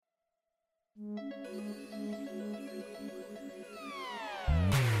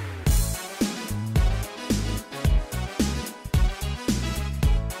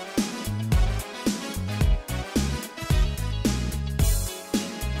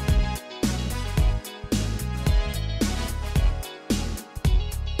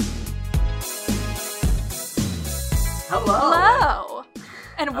Hello,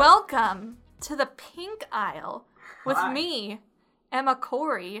 and welcome to the Pink Aisle with me, Emma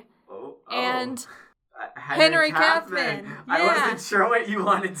Corey, and Henry Kaufman. Yeah. I wasn't sure what you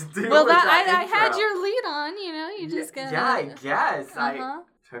wanted to do. Well, with I had your lead on. You just gotta. Yeah, I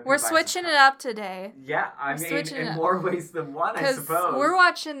guess. We're switching it up today. Yeah, I mean, in more ways than one, I suppose. Because we're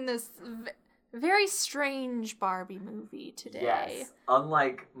watching this very strange Barbie movie today. Yes,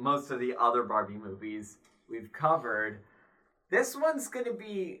 unlike most of the other Barbie movies we've covered, this one's going to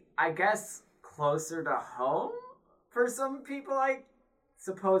be, I guess, closer to home for some people,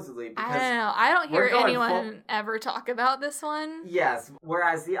 supposedly. I don't know. I don't hear anyone ever talk about this one. Yes,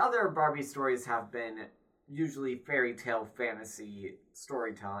 whereas the other Barbie stories have been usually fairy tale fantasy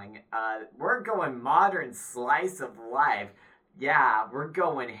storytelling. We're going modern slice of life. Yeah, we're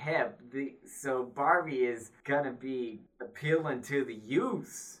going hip. So Barbie is going to be appealing to the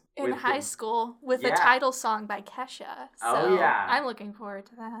youth. In high school with a title song by Kesha. So I'm looking forward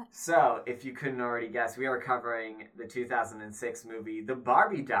to that. So, if you couldn't already guess, we are covering the 2006 movie, The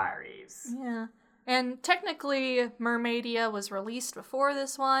Barbie Diaries. Yeah. And technically, Mermaidia was released before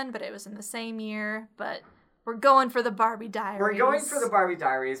this one, but it was in the same year. But we're going for The Barbie Diaries. We're going for The Barbie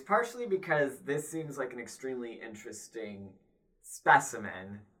Diaries, partially because this seems like an extremely interesting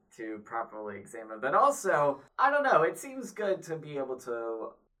specimen to properly examine. But also, I don't know, it seems good to be able to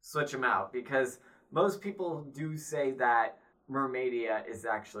switch them out, because most people do say that Mermaidia is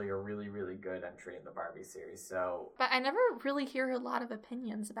actually a really, really good entry in the Barbie series, so... But I never really hear a lot of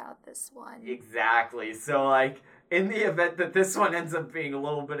opinions about this one. Exactly. So, in the event that this one ends up being a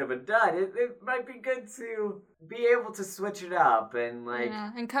little bit of a dud, it might be good to be able to switch it up, and, Yeah,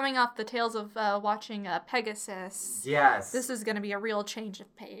 and coming off the tails of watching Pegasus... Yes. This is going to be a real change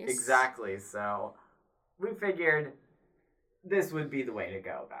of pace. Exactly, so we figured this would be the way to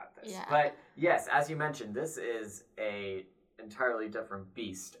go about this. Yeah. But yes, as you mentioned, this is a entirely different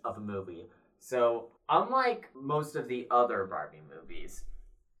beast of a movie. So unlike most of the other Barbie movies,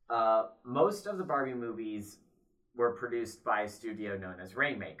 most of the Barbie movies were produced by a studio known as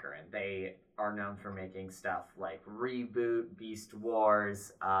Rainmaker, and they are known for making stuff like Reboot, Beast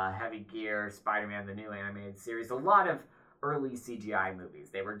Wars, Heavy Gear, Spider-Man, the new animated series, a lot of early CGI movies.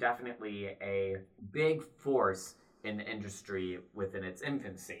 They were definitely a big force in the industry within its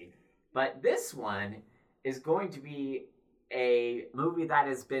infancy. But this one is going to be a movie that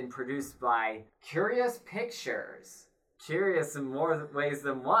has been produced by Curious Pictures. Curious in more ways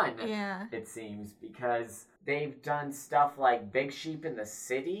than one, it seems, because they've done stuff like Big Sheep in the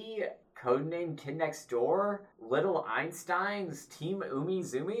City, Codename Kid Next Door, Little Einsteins, Team Umi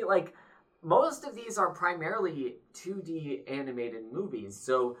Zumi. Most of these are primarily 2D animated movies,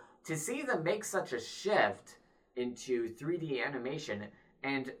 so to see them make such a shift into 3D animation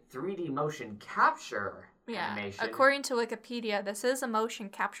and 3D motion capture animation. According to Wikipedia, this is a motion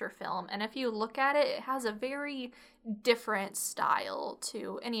capture film, and if you look at it, it has a very different style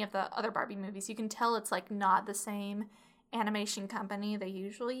to any of the other Barbie movies. You can tell it's not the same animation company they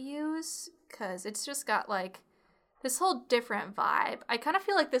usually use, because it's just got this whole different vibe. I kind of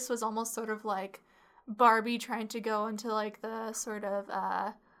feel like this was almost sort of like Barbie trying to go into the sort of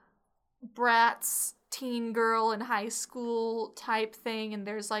Bratz teen girl in high school type thing, and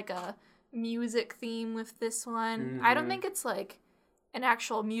there's a music theme with this one. Mm-hmm. I don't think it's an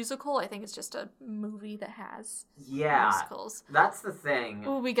actual musical. I think it's just a movie that has musicals. That's the thing.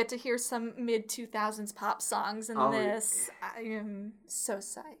 Oh, we get to hear some mid-2000s pop songs in this. I am so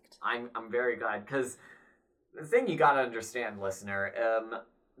psyched. I'm very glad, because the thing you gotta understand, listener,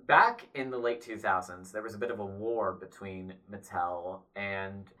 back in the late 2000s, there was a bit of a war between Mattel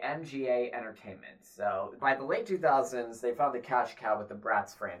and MGA Entertainment. So by the late 2000s, they found a cash cow with the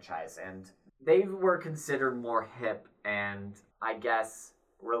Bratz franchise, and they were considered more hip and, I guess,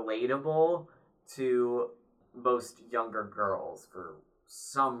 relatable to most younger girls for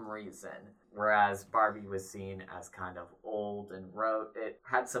some reason. Whereas Barbie was seen as kind of old and rote. It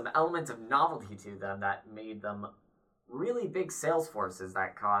had some elements of novelty to them that made them really big sales forces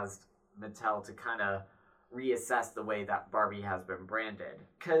that caused Mattel to kind of reassess the way that Barbie has been branded.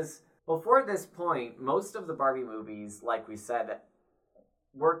 Because before this point, most of the Barbie movies, like we said,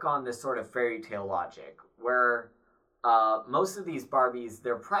 work on this sort of fairy tale logic, where most of these Barbies,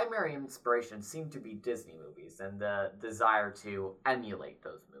 their primary inspiration seemed to be Disney movies and the desire to emulate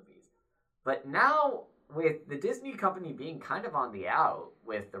those movies. But now, with the Disney company being kind of on the out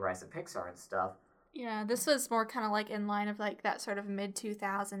with the rise of Pixar and stuff. Yeah, this was more kind of like in line of like that sort of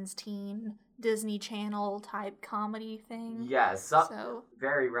mid-2000s teen Disney Channel type comedy thing. Yeah, so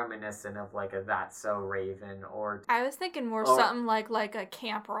very reminiscent of like a That's So Raven or... I was thinking more something like a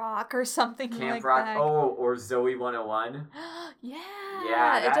Camp Rock or something like that. Camp Rock, or Zoe 101.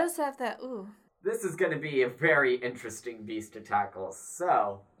 Yeah, it does have that, ooh. This is going to be a very interesting beast to tackle,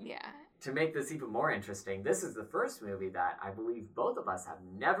 so... Yeah. To make this even more interesting, this is the first movie that I believe both of us have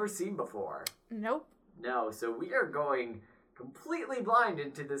never seen before. Nope. No, so we are going completely blind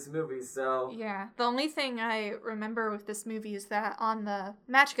into this movie, so... Yeah, the only thing I remember with this movie is that on the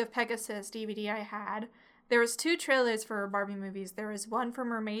Magic of Pegasus DVD I had, there was 2 trailers for Barbie movies. There was one for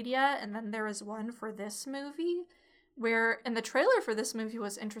Mermaidia, and then there was one for this movie, and the trailer for this movie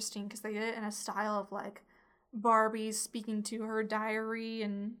was interesting because they did it in a style of like Barbie speaking to her diary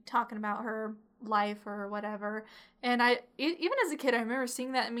and talking about her life or whatever. And even as a kid, I remember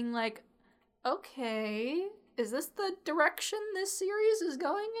seeing that and being like, okay, is this the direction this series is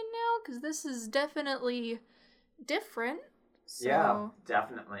going in now? Because this is definitely different. So... Yeah,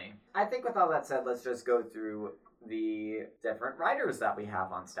 definitely. I think with all that said, let's just go through the different writers that we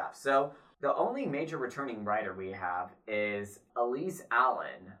have on staff. So the only major returning writer we have is Elise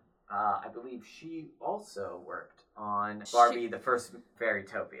Allen. I believe she also worked on Barbie, the first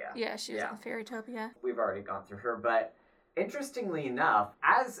Fairytopia. Yeah, she was on Fairytopia. We've already gone through her, but interestingly enough,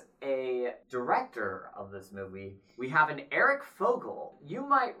 as a director of this movie, we have an Eric Fogel. You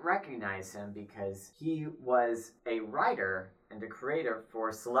might recognize him because he was a writer and a creator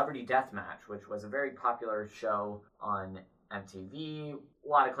for Celebrity Deathmatch, which was a very popular show on MTV. A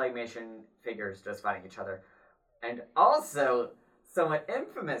lot of claymation figures just fighting each other. And also, somewhat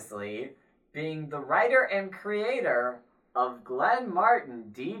infamously, being the writer and creator of Glenn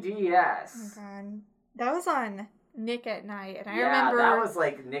Martin DDS. Oh my god. That was on Nick at Night, and I remember... Yeah, that was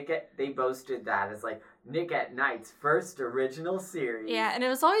like they boasted that as like Nick at Night's first original series. Yeah, and it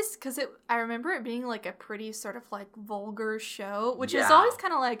was always, because I remember it being like a pretty sort of like vulgar show, which is always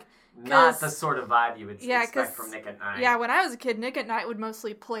kind of like... Not the sort of vibe you would expect from Nick at Night. Yeah, when I was a kid, Nick at Night would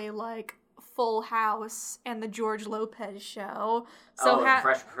mostly play like Full House and the George Lopez Show. So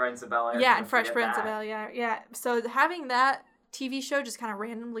Fresh Prince of Bel-Air. Yeah, and Fresh Prince of Bel-Air. Yeah. So having that TV show just kind of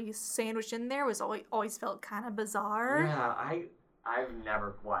randomly sandwiched in there was always felt kind of bizarre. Yeah, I've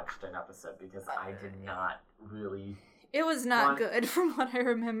never watched an episode because I did not really... It was not good from what I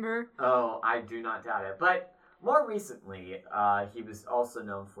remember. Oh, I do not doubt it. But more recently, he was also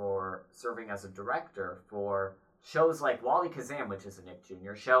known for serving as a director for shows like Wally Kazam, which is a Nick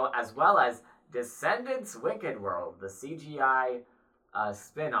Jr. show, as well as Descendants Wicked World, the CGI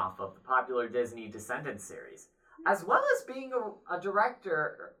spin-off of the popular Disney Descendants series, as well as being a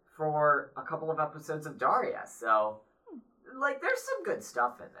director for a couple of episodes of Daria. So, like, there's some good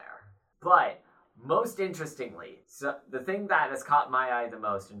stuff in there. But most interestingly, so the thing that has caught my eye the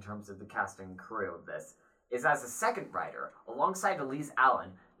most in terms of the cast and crew of this is as a second writer, alongside Elise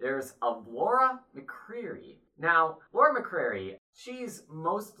Allen, there's a Laura McCreary. Now, Laura McCreary, she's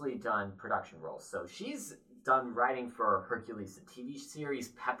mostly done production roles. So she's done writing for Hercules, the TV series,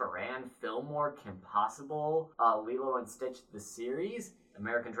 Pepper Ann, Fillmore, Kim Possible, Lilo and Stitch, the series,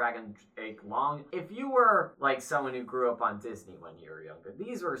 American Dragon, Jake Long. If you were like someone who grew up on Disney when you were younger,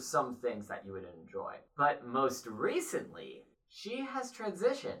 these were some things that you would enjoy. But most recently, she has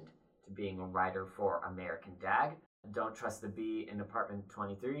transitioned to being a writer for American Dad, Don't Trust the Bee in Apartment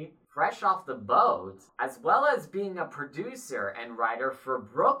 23, Fresh Off the Boat, as well as being a producer and writer for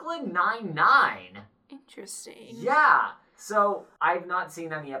Brooklyn Nine-Nine. Interesting. Yeah. So, I've not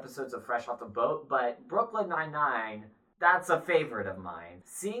seen any episodes of Fresh Off the Boat, but Brooklyn Nine-Nine, that's a favorite of mine.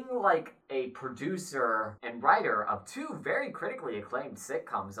 Seeing, like, a producer and writer of 2 very critically acclaimed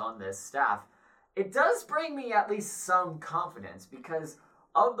sitcoms on this staff, it does bring me at least some confidence, because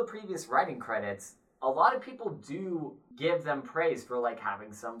of the previous writing credits, a lot of people do give them praise for, like,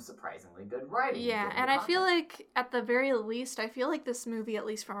 having some surprisingly good writing. Yeah, and I feel like, at the very least, I feel like this movie, at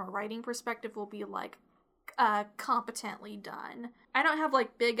least from a writing perspective, will be, like, competently done. I don't have,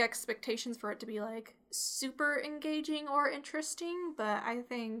 like, big expectations for it to be, like, super engaging or interesting, but I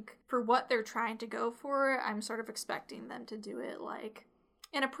think for what they're trying to go for, I'm sort of expecting them to do it, like,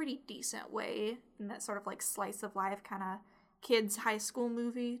 in a pretty decent way, in that sort of, like, slice of life kind of kids' high school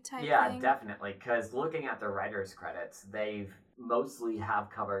movie type thing. Yeah, definitely, because looking at the writer's credits, they've mostly have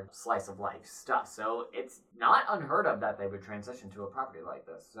covered slice of life stuff, so it's not unheard of that they would transition to a property like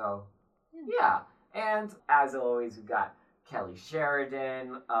this. So, yeah. And as always, we've got Kelly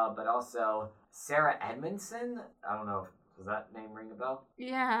Sheridan, but also Sarah Edmondson. I don't know if Does that name ring a bell?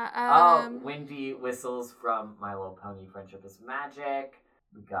 Yeah. Windy Whistles from My Little Pony Friendship is Magic.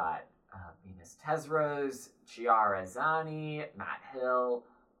 We got Venus Tesrose, Chiara Zani, Matt Hill.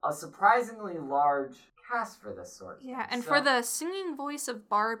 A surprisingly large cast for this sort of thing. And for the singing voice of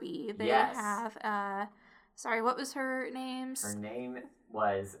Barbie, they have, sorry, what was her name? Her name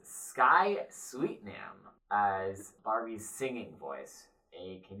was Sky Sweetnam as Barbie's singing voice,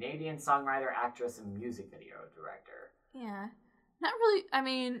 a Canadian songwriter, actress, and music video director. Yeah. Not really, I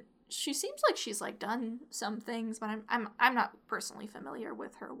mean, she seems like she's, like, done some things, but I'm not personally familiar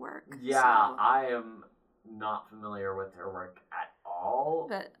with her work. Yeah, so. I am not familiar with her work at all.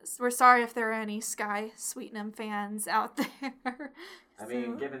 But we're sorry if there are any Sky Sweetnam fans out there. I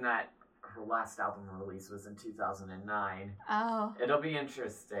mean, given that her last album release was in 2009. Oh. It'll be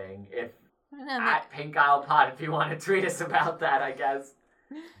interesting if at Pink Isle Pod, if you want to tweet us about that, I guess.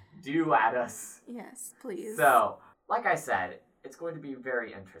 Do at us. Yes, please. So, like I said, it's going to be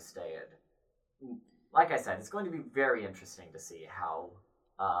very interesting. It's going to be very interesting to see how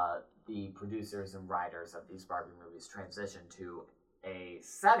the producers and writers of these Barbie movies transition to a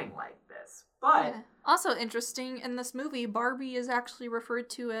setting like this. But also interesting, in this movie, Barbie is actually referred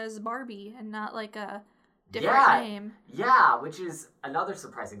to as Barbie and not like a different name. Yeah, which is another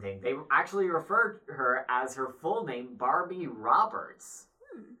surprising thing. They actually referred to her as her full name, Barbie Roberts.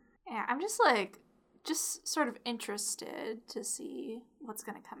 Yeah, I'm just sort of interested to see what's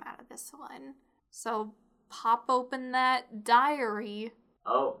going to come out of this one. So pop open that diary.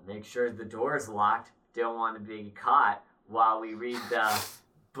 Oh, make sure the door's locked. Don't want to be caught while we read the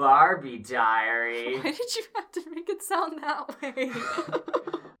Barbie Diary. Why did you have to make it sound that way?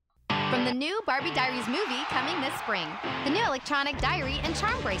 From the new Barbie Diaries movie coming this spring. The new electronic diary and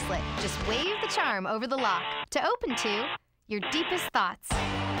charm bracelet. Just wave the charm over the lock to open to your deepest thoughts,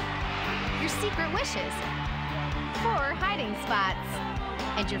 your secret wishes, 4 hiding spots,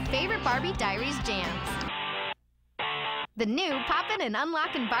 and your favorite Barbie Diaries jams. The new Poppin' and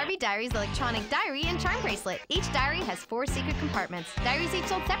Unlockin' Barbie Diaries electronic diary and charm bracelet. Each diary has 4 secret compartments. Diaries each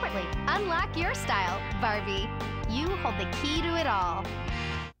sold separately. Unlock your style, Barbie. You hold the key to it all.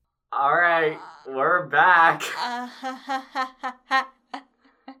 All right, we're back.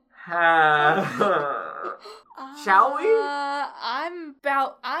 Shall we?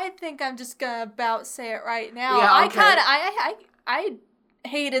 I think I'm just gonna about say it right now. Yeah, okay. I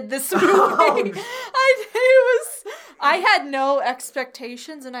hated this movie. I had no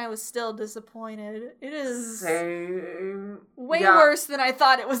expectations and I was still disappointed. It is way worse than I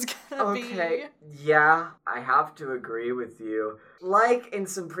thought it was gonna be. Okay, yeah, I have to agree with you. Like in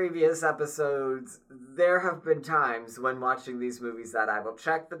some previous episodes, there have been times when watching these movies that I will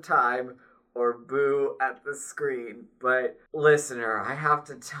check the time or boo at the screen. But listener, I have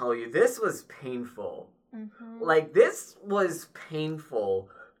to tell you, this was painful. Mm-hmm. Like, this was painful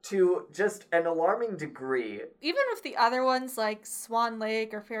to just an alarming degree. Even with the other ones like Swan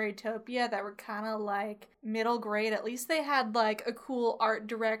Lake or Fairytopia that were kind of like middle grade, at least they had like a cool art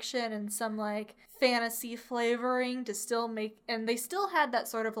direction and some like fantasy flavoring to still make, and they still had that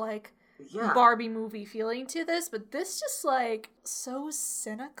sort of like Barbie movie feeling to this, but this just like so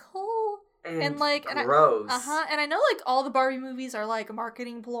cynical. And like gross. And I know like all the Barbie movies are like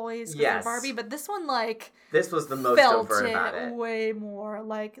marketing ploys for Barbie, but this one like this was the most overt about it. Way more.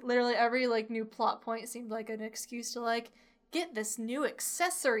 Like literally every like new plot point seemed like an excuse to like get this new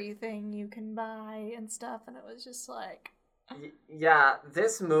accessory thing you can buy and stuff, and it was just like yeah,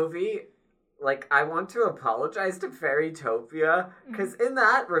 this movie, like, I want to apologize to Fairytopia, because in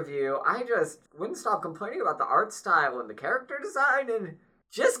that review, I just wouldn't stop complaining about the art style and the character design, and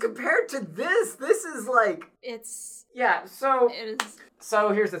just compared to this is like... It's... Yeah, so... It is...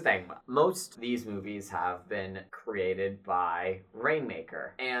 So here's the thing. Most of these movies have been created by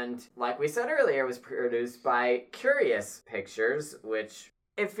Rainmaker. And like we said earlier, it was produced by Curious Pictures, which...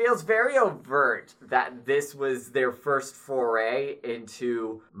 It feels very overt that this was their first foray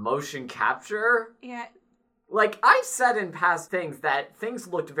into motion capture. Yeah. Like, I've said in past things that things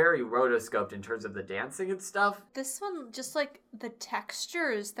looked very rotoscoped in terms of the dancing and stuff. This one, just, like, the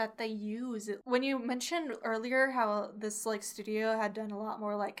textures that they use. When you mentioned earlier how this, like, studio had done a lot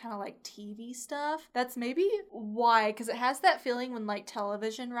more, like, kind of, like, TV stuff, that's maybe why, because it has that feeling when, like,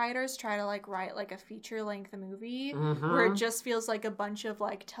 television writers try to, like, write, like, a feature-length movie, where it just feels like a bunch of,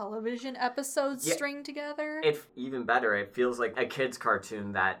 like, television episodes stringed together. Even better, it feels like a kid's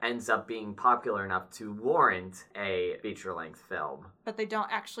cartoon that ends up being popular enough to warrant want a feature-length film. But they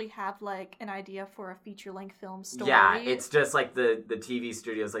don't actually have, like, an idea for a feature-length film story. Yeah, it's just like the TV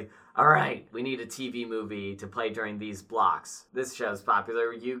studio's like, all right, we need a TV movie to play during these blocks. This show's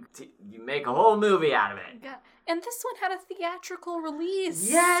popular. You make a whole movie out of it. Yeah. And this one had a theatrical release.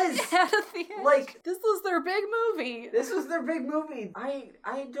 Yes! It had a theatrical... Like, this was their big movie. This was their big movie.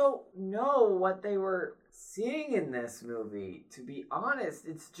 I don't know what they were seeing in this movie, to be honest.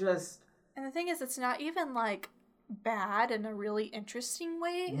 It's just... And the thing is, it's not even, like, bad in a really interesting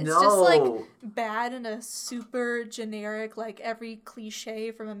way. It's No. just, like, bad in a super generic, like, every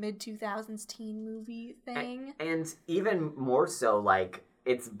cliche from a mid-2000s teen movie thing. And even more so, like,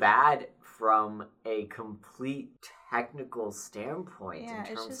 it's bad from a complete technical standpoint. Yeah, in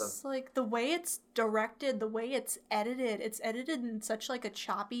terms it's just, of... like, the way it's directed, the way it's edited in such, like, a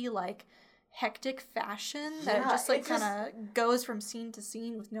choppy, like, hectic fashion that it just, like, kind of goes from scene to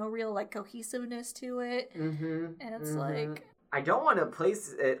scene with no real, like, cohesiveness to it. Mm-hmm, and it's like... I don't want to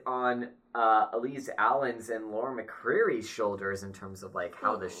place it on Elise Allen's and Laura McCreary's shoulders in terms of, like,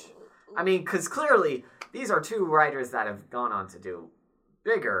 how I mean, because clearly these are two writers that have gone on to do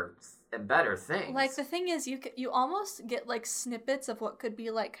bigger and better things. Like, the thing is, you almost get, like, snippets of what could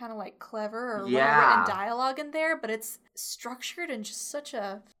be, like, kind of, like, clever or Yeah. well-written dialogue in there, but it's structured in just such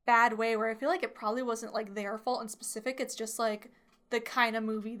a bad way where I feel like it probably wasn't, like, their fault in specific. It's just, like, the kind of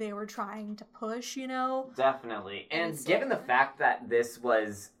movie they were trying to push, you know? Definitely. And given the fact that this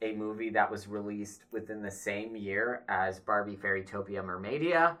was a movie that was released within the same year as Barbie Fairytopia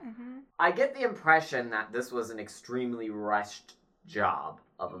Mermaidia, I get the impression that this was an extremely rushed job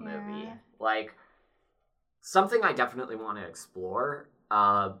of a movie. Like, something I definitely want to explore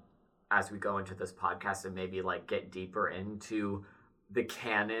as we go into this podcast and maybe, like, get deeper into the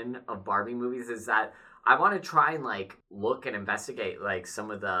canon of Barbie movies is that I want to try and, like, look and investigate, like, some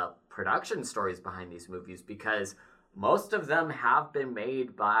of the production stories behind these movies, because most of them have been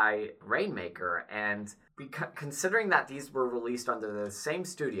made by Rainmaker, and considering that these were released under the same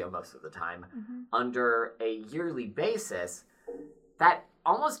studio most of the time, under a yearly basis, that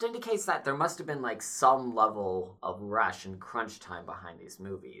almost indicates that there must have been, like, some level of rush and crunch time behind these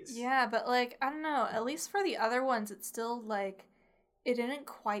movies. Yeah, but, like, I don't know, at least for the other ones, it's still, like, it didn't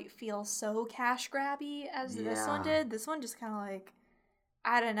quite feel so cash grabby as this one did. This one just kind of, like,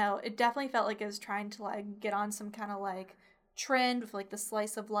 I don't know, it definitely felt like it was trying to, like, get on some kind of, like, trend with, like, the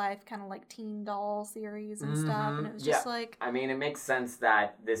slice of life kind of, like, teen doll series and stuff, and it was just, like... I mean, it makes sense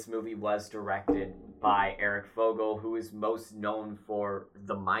that this movie was directed by Eric Fogel, who is most known for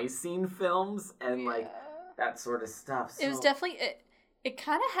the My Scene films and, like, that sort of stuff. So... It was definitely... It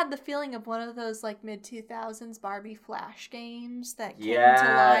kind of had the feeling of one of those, like, mid-2000s Barbie Flash games that came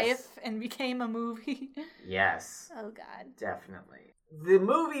to life and became a movie. Yes. Oh, God. Definitely. The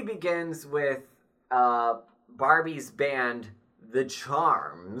movie begins with Barbie's band, The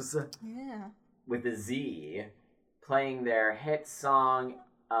Charms, with a Z, playing their hit song,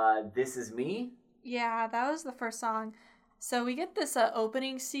 This Is Me. Yeah, that was the first song. So we get this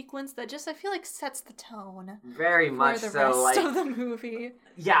opening sequence that just, I feel like, sets the tone. Very much for the so. rest Like, of the movie.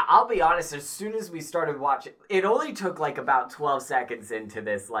 Yeah, I'll be honest, as soon as we started watching, it only took, like, about 12 seconds into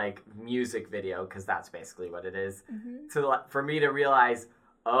this, like, music video, because that's basically what it is, for me to realize,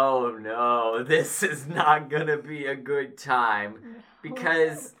 oh no, this is not gonna be a good time.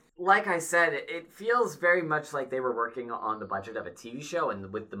 Because, like I said, it feels very much like they were working on the budget of a TV show,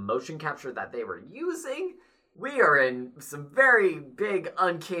 and with the motion capture that they were using, we are in some very big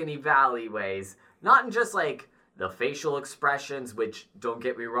uncanny valley ways. Not in just, like, the facial expressions, which, don't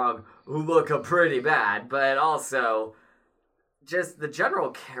get me wrong, look pretty bad, but also just the general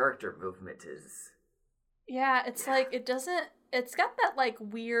character movement is... Yeah, it's like, it's got that, like,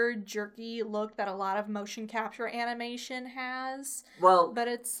 weird, jerky look that a lot of motion capture animation has. Well, but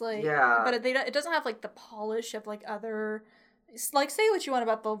it's, like... Yeah. But it doesn't have, like, the polish of, like, other... Like, say what you want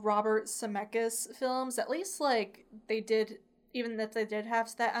about the Robert Zemeckis films, at least, like, they did, even if they did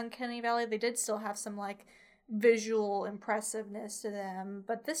have that uncanny valley, they did still have some, like, visual impressiveness to them,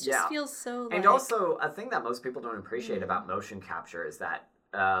 but this just feels so, like... And also, a thing that most people don't appreciate about motion capture is that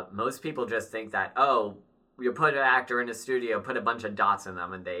most people just think that, oh, you put an actor in a studio, put a bunch of dots in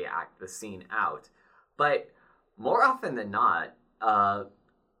them, and they act the scene out. But more often than not,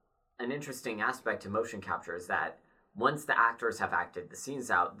 an interesting aspect to motion capture is that once the actors have acted the scenes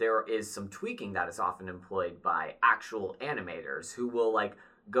out, there is some tweaking that is often employed by actual animators who will, like,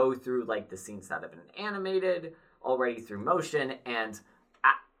 go through, like, the scenes that have been animated already through motion and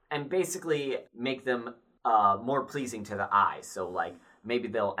basically make them more pleasing to the eye. So, like, maybe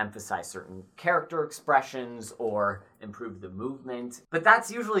they'll emphasize certain character expressions or improve the movement. But that's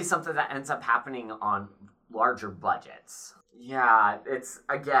usually something that ends up happening on larger budgets. Yeah, it's,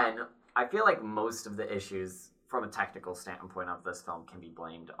 again, I feel like most of the issues from a technical standpoint of this film can be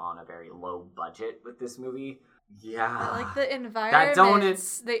blamed on a very low budget with this movie. Yeah. Like the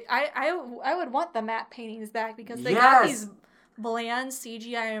environments. I would want the matte paintings back because they got these bland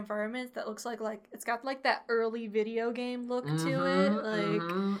CGI environments that looks like it's got like that early video game look to it.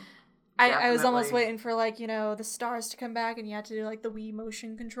 Like I was almost waiting for like, the stars to come back and you had to do like the Wii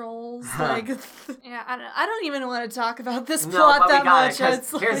motion controls. Like yeah, I don't even want to talk about this plot that much.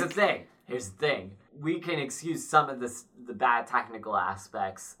 Here's the thing. We can excuse some of the bad technical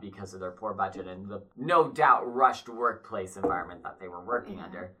aspects because of their poor budget and the no doubt rushed workplace environment that they were working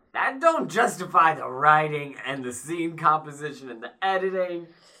under. That don't justify the writing and the scene composition and the editing.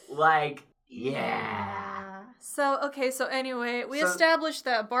 Like, yeah. So anyway, we established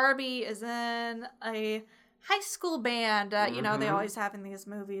that Barbie is in a high school band. They always have in these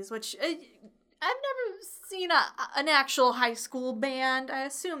movies, which I've never seen an actual high school band. I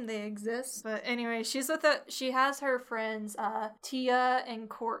assume they exist. But anyway, she has her friends, Tia and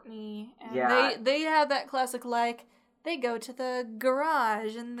Courtney. And they have that classic, like, they go to the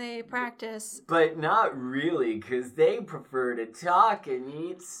garage and they practice. But not really, because they prefer to talk and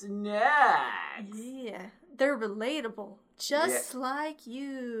eat snacks. Yeah, they're relatable. Just like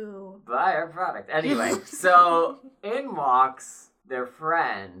you. Buy our product. Anyway, so in walks their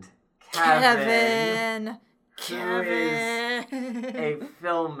friend, Kevin. Who is a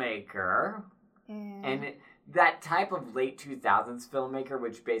filmmaker. And that type of late 2000s filmmaker,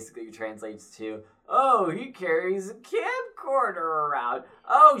 which basically translates to, oh, he carries a camcorder around.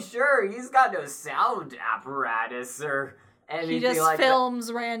 Oh, sure, he's got no sound apparatus or anything like that. He just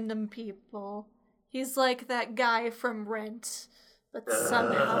films random people. He's like that guy from Rent, but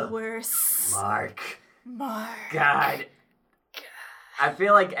somehow worse. Mark. God. I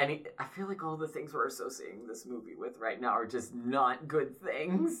feel like all the things we're associating this movie with right now are just not good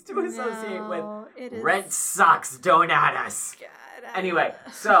things to associate with. Rent sucks, don't at us. God, anyway,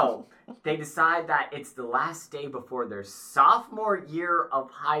 so they decide that it's the last day before their sophomore year of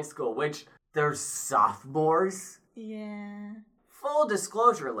high school, which they're sophomores. Yeah. Full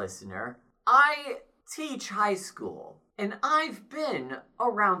disclosure, listener, I teach high school, and I've been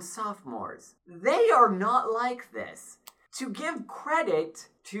around sophomores. They are not like this. To give credit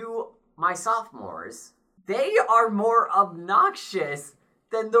to my sophomores, they are more obnoxious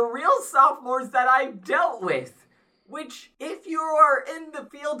than the real sophomores that I've dealt with. Which, if you are in the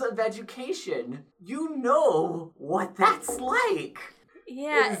field of education, you know what that's like.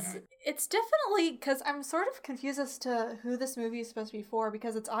 Yeah, it's definitely, because I'm sort of confused as to who this movie is supposed to be for,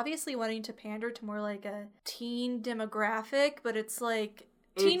 because it's obviously wanting to pander to more like a teen demographic, but it's like...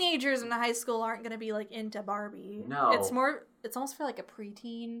 Teenagers in high school aren't going to be, like, into Barbie. No. It's almost for, like, a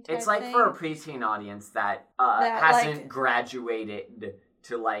preteen type It's, like, thing. for a preteen audience that hasn't like, graduated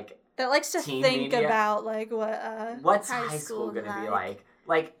to, like, that likes to think media. About, like, what's high school going to be like?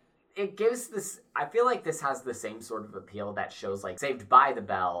 Like, it gives this... I feel like this has the same sort of appeal that shows, like, Saved by the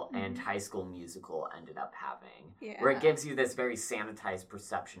Bell and High School Musical ended up having. Yeah. Where it gives you this very sanitized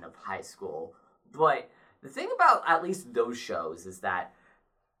perception of high school. But the thing about at least those shows is that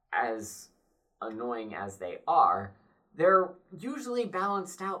as annoying as they are, they're usually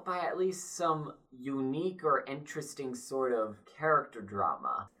balanced out by at least some unique or interesting sort of character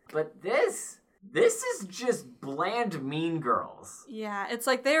drama. But this is just bland Mean Girls. Yeah, it's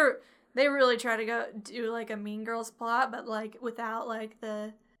like they really try to do like a Mean Girls plot, but like without like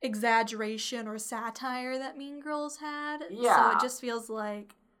the exaggeration or satire that Mean Girls had. Yeah. So it just feels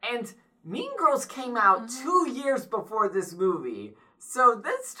like... And Mean Girls came out 2 years before this movie. So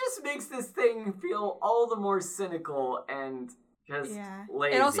this just makes this thing feel all the more cynical and just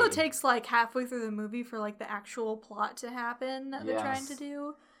lazy. It also takes like halfway through the movie for like the actual plot to happen that they're trying to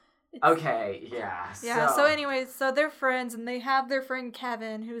do. Yeah. So anyways, so they're friends and they have their friend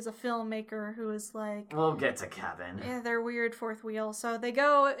Kevin, who's a filmmaker who is like... We'll get to Kevin. Yeah, they're weird fourth wheel. So they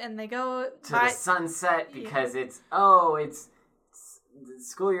go to the sunset because it's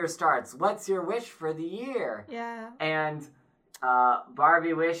school year starts. What's your wish for the year? Yeah. And...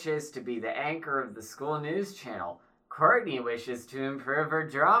 Barbie wishes to be the anchor of the school news channel. Courtney wishes to improve her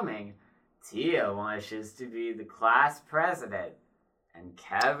drumming. Tia wishes to be the class president. And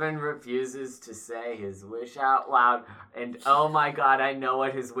Kevin refuses to say his wish out loud. And oh my god, I know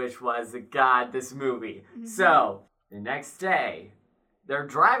what his wish was. God, this movie. Mm-hmm. So, the next day, they're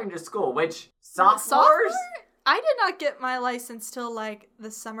driving to school, which sophomores... I did not get my license till, like,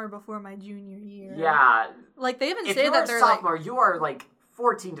 the summer before my junior year. Yeah. Like, they even say that they're, like... sophomore, you are, like,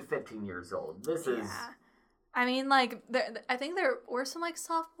 14 to 15 years old. This is... I mean, like, I think there were some, like,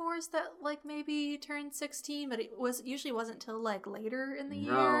 sophomores that, like, maybe turned 16, but it usually wasn't till, like, later in the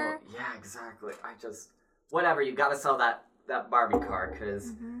year. Yeah, exactly. Whatever, you gotta sell that Barbie car,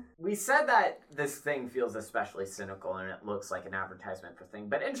 because we said that this thing feels especially cynical and it looks like an advertisement for thing,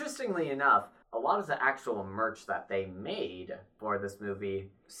 but interestingly enough, a lot of the actual merch that they made for this movie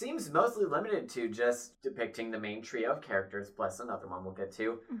seems mostly limited to just depicting the main trio of characters, plus another one we'll get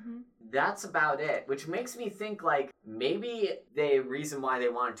to. That's about it, which makes me think, like, maybe the reason why they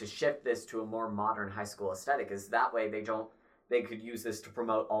wanted to shift this to a more modern high school aesthetic is that way they could use this to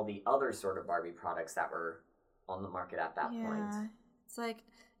promote all the other sort of Barbie products that were on the market at that point. It's like,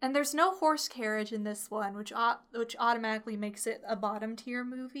 and there's no horse carriage in this one, which automatically makes it a bottom tier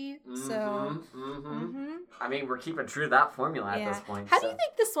movie. I mean, we're keeping true to that formula at this point. How do you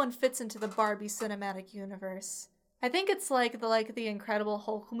think this one fits into the Barbie cinematic universe? I think it's like the Incredible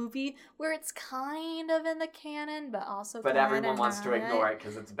Hulk movie, where it's kind of in the canon, but also but everyone wants to ignore it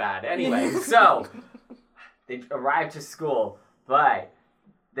because it's bad. Anyway, so they arrive to school, but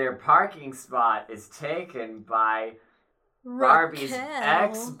their parking spot is taken by Barbie's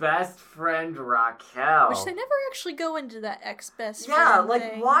ex-best friend, Raquel. Which they never actually go into that ex-best friend Yeah, like,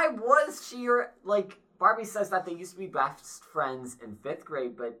 thing. why was she Barbie says that they used to be best friends in 5th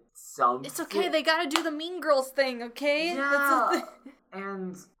grade, but It's okay, they gotta do the Mean Girls thing, okay? Yeah. That's the thing.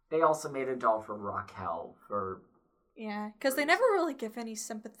 And they also made a doll for Raquel for... Yeah, because they never really give any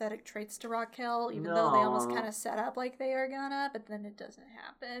sympathetic traits to Raquel, even though they almost kind of set up like they are gonna, but then it doesn't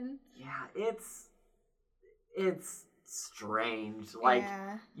happen. Yeah, it's strange. Like,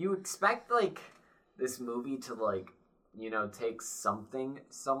 you expect, like, this movie to, like, you know, take something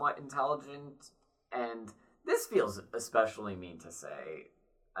somewhat intelligent, and this feels especially mean to say,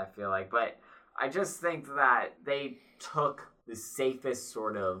 I feel like, but I just think that they took the safest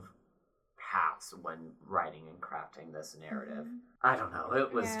sort of paths when writing and crafting this narrative. I don't know,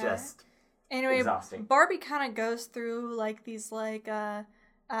 it was just exhausting. Barbie kind of goes through, like, these, like,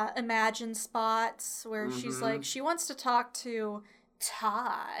 imagine spots where she's like, she wants to talk to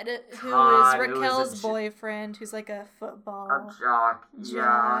Todd, who is Raquel's boyfriend, who's like a football jock,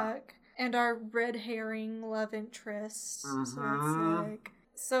 and our red herring love interest. So it's like,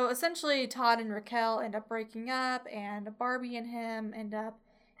 so essentially Todd and Raquel end up breaking up, and Barbie and him end up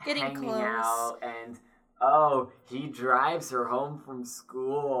getting hanging close out, and he drives her home from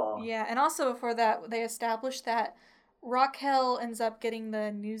school. Yeah, and also before that, they established that Raquel ends up getting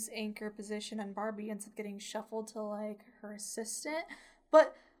the news anchor position, and Barbie ends up getting shuffled to, like, her assistant.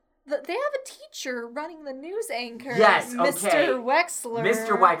 But they have a teacher running the news anchor. Yes, okay. Mr. Wexler.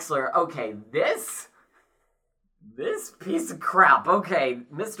 Mr. Wexler. Okay, this piece of crap. Okay,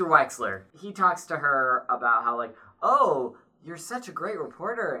 Mr. Wexler. He talks to her about how, like, oh, you're such a great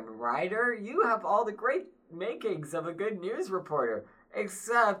reporter and writer. You have all the great makings of a good news reporter.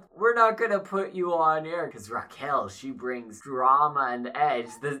 Except, we're not gonna put you on air, because Raquel, she brings drama and edge,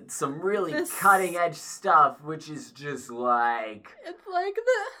 some really cutting-edge stuff, which is just like... It's like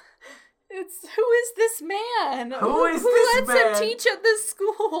who is this man? Who lets him teach at this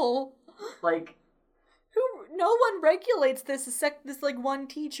school? Like... No one regulates this except this, like, one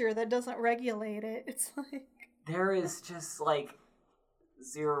teacher that doesn't regulate it. It's like... There is just, like,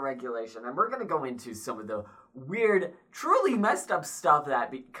 zero regulation, and we're gonna go into some of the weird, truly messed up stuff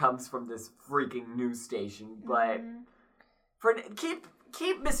that comes from this freaking news station, but keep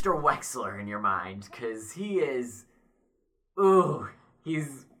Mr. Wexler in your mind, because he is,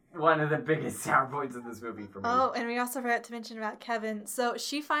 he's one of the biggest sour points in this movie for me. Oh, and we also forgot to mention about Kevin. So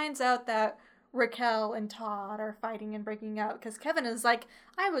she finds out that Raquel and Todd are fighting and breaking up because Kevin is like,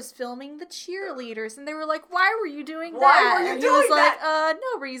 I was filming the cheerleaders, and they were like, why were you doing that? Why were you and doing he was that? like,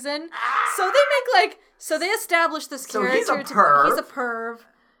 no reason. So they establish this character. He's a perv. He's a perv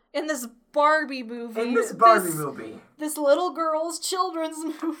in this Barbie movie. This little girl's children's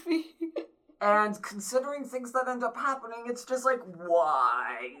movie. And considering things that end up happening, it's just like,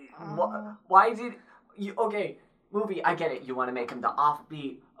 why? Why did you? Okay, movie, I get it. You want to make him the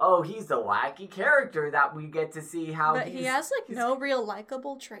offbeat. Oh, he's the wacky character that we get to see how. But he has no real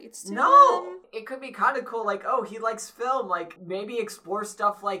likable traits to him. No, it could be kind of cool. Like, oh, he likes film. Like, maybe explore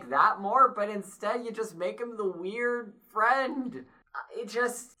stuff like that more. But instead, you just make him the weird friend. It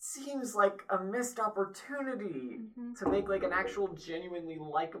just seems like a missed opportunity to make, like, an actual genuinely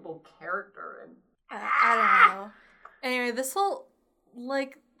likable character. And I don't know. Anyway, this whole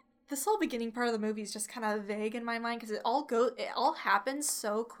beginning part of the movie is just kind of vague in my mind because it all happens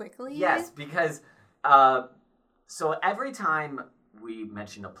so quickly. Yes, because so every time we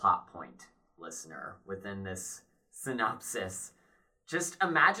mention a plot point, listener, within this synopsis, just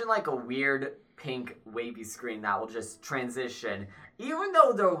imagine like a weird pink wavy screen that will just transition, even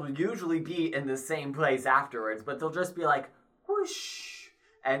though they'll usually be in the same place afterwards, but they'll just be like, whoosh,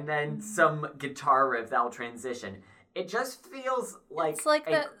 and then some guitar riff that'll transition. It just feels like... It's like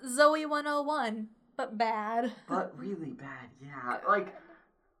the Zoe 101, but bad. But really bad, yeah. Like,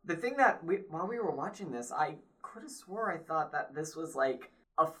 the thing that, while we were watching this, I could have swore I thought that this was like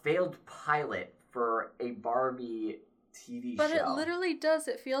a failed pilot for a Barbie TV show. But it literally does.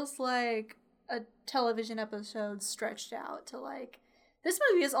 It feels like a television episode stretched out to like... This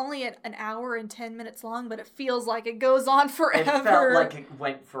movie is only an hour and 10 minutes long, but it feels like it goes on forever. It felt like it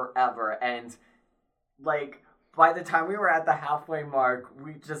went forever, and like... By the time we were at the halfway mark,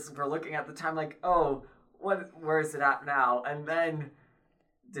 we just were looking at the time like, oh, where is it at now? And then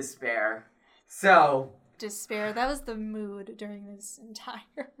despair. So... Despair. That was the mood during this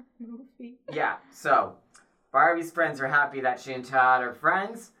entire movie. Yeah, so Barbie's friends are happy that she and Todd are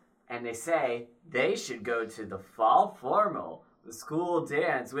friends, and they say they should go to the fall formal, the school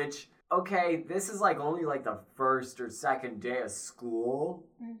dance, which, okay, this is like only like the first or second day of school.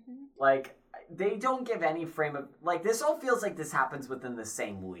 Mm-hmm. Like... They don't give any frame of... Like, this all feels like this happens within the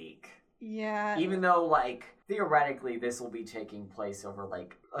same week. Yeah. Even though, like, theoretically, this will be taking place over,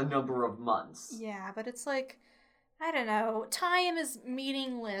 like, a number of months. Yeah, but it's like, I don't know. Time is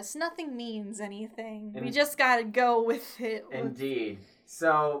meaningless. Nothing means anything. We just gotta go with it. Indeed.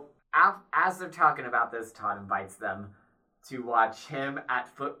 So, as they're talking about this, Todd invites them to watch him at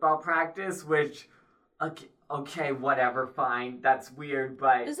football practice, which... Okay, whatever, fine. That's weird,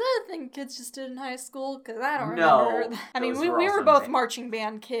 but... Is that a thing kids just did in high school? Because I don't remember. I mean, we were both marching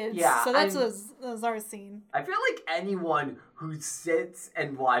band kids, yeah, so that was our scene. I feel like anyone who sits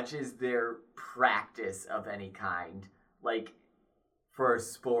and watches their practice of any kind, like for a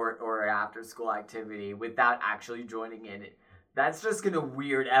sport or an after-school activity, without actually joining in it, that's just going to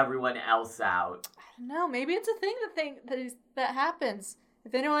weird everyone else out. I don't know. Maybe it's a thing that happens.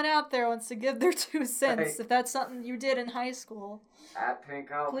 If anyone out there wants to give their 2 cents, if that's something you did in high school, at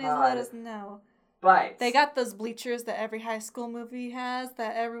Pinko please let us know. But they got those bleachers that every high school movie has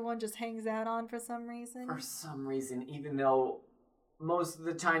that everyone just hangs out on for some reason. For some reason, even though most of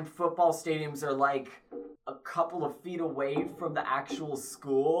the time football stadiums are like a couple of feet away from the actual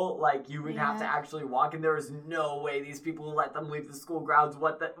school, like you would have to actually walk, and there is no way these people will let them leave the school grounds.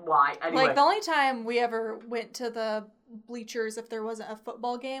 Why? Anyway. Like the only time we ever went to the bleachers if there wasn't a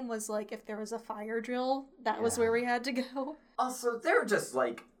football game was like if there was a fire drill. That was where we had to go. Also, there are just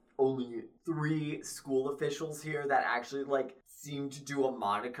like only 3 school officials here that actually like seem to do a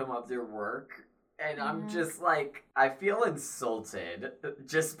modicum of their work. And I'm just like, I feel insulted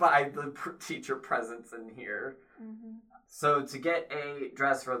just by the teacher presence in here. Mm-hmm. So to get a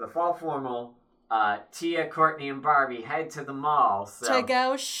dress for the fall formal, Tia, Courtney, and Barbie head to the mall. To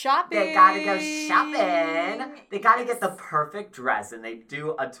go shopping. They gotta go shopping. They gotta get the perfect dress. And they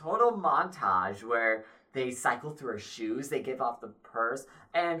do a total montage where they cycle through her shoes. They give off the purse.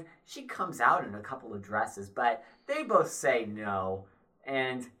 And she comes out in a couple of dresses. But they both say no.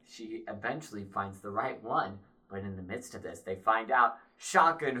 And she eventually finds the right one. But in the midst of this, they find out,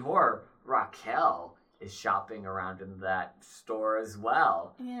 shock and horror, Raquel is shopping around in that store as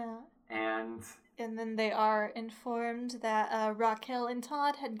well. Yeah. And then they are informed that Raquel and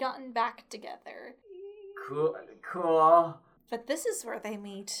Todd had gotten back together. Cool. But this is where they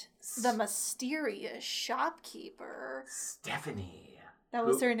meet the mysterious shopkeeper. Stephanie. That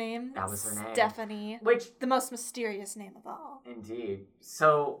was her name? That was her name. Stephanie. Which... The most mysterious name of all. Indeed.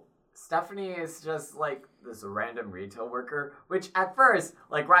 So, Stephanie is just, like, this random retail worker, which at first,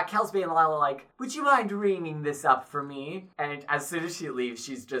 like, Raquel's being a lot like, would you mind ringing this up for me? And as soon as she leaves,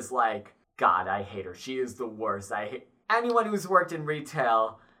 she's just like, God, I hate her. She is the worst. I hate... Anyone who's worked in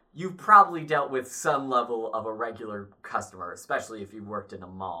retail, you've probably dealt with some level of a regular customer, especially if you worked in a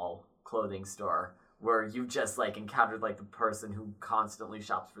mall clothing store, where you just, like, encountered, like, the person who constantly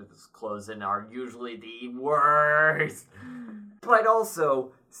shops for this clothes and are usually the worst. But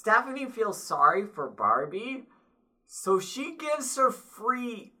also, Stephanie feels sorry for Barbie, so she gives her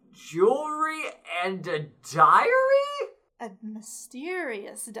free jewelry and a diary? A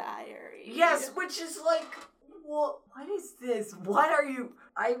mysterious diary. Yes, which is, like, what is this? What are you...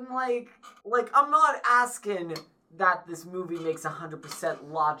 I'm, like, I'm not asking that this movie makes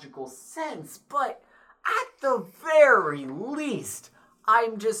 100% logical sense, but... At the very least,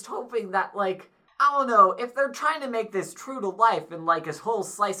 I'm just hoping that, like, I don't know, if they're trying to make this true to life in, like, a whole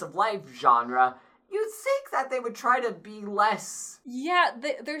slice of life genre, you'd think that they would try to be less... Yeah,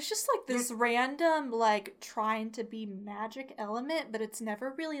 there's just, like, this random, like, trying to be magic element, but it's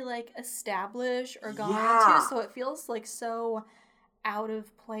never really, like, established or gone into, so it feels, like, so out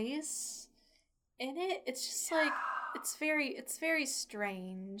of place in it. It's just like it's very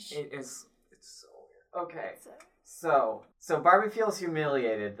strange. It's so weird. Okay. So Barbie feels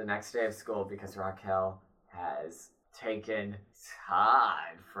humiliated the next day of school because Raquel has taken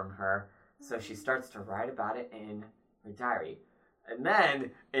Todd from her. So she starts to write about it in her diary. And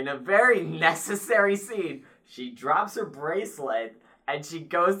then, in a very necessary scene, she drops her bracelet and she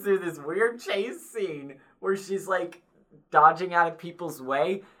goes through this weird chase scene where she's like dodging out of people's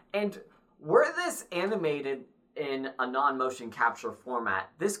way. And were this animated in a non-motion capture format,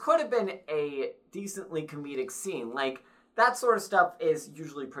 this could have been a decently comedic scene. Like, that sort of stuff is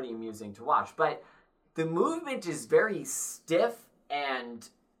usually pretty amusing to watch. But the movement is very stiff and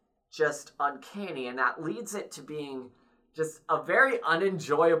just uncanny, and that leads it to being just a very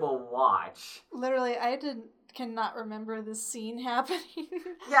unenjoyable watch. Literally, cannot remember this scene happening.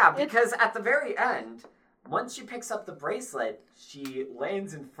 Yeah, because at the very end, once she picks up the bracelet, she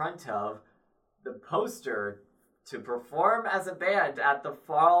lands in front of the poster to perform as a band at the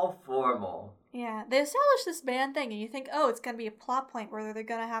fall formal. Yeah, they established this band thing, and you think, oh, it's going to be a plot point where they're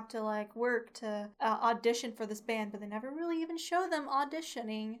going to have to, like, work to audition for this band, but they never really even show them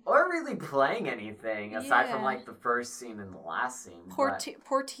auditioning. Or really playing anything, aside from, like, the first scene and the last scene. Poor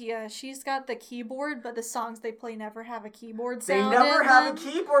Tia, she's got the keyboard, but the songs they play never have a keyboard sound. They never have a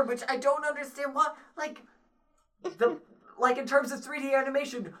keyboard, which I don't understand why. Like, in terms of 3D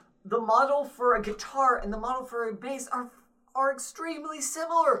animation, the model for a guitar and the model for a bass are extremely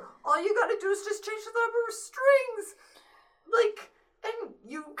similar. All you gotta do is just change the number of strings. Like, and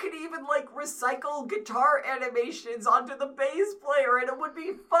you could even, like, recycle guitar animations onto the bass player and it would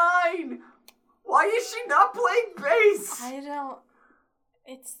be fine. Why is she not playing bass?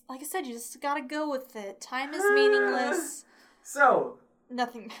 It's, like I said, you just gotta go with it. Time is meaningless. So.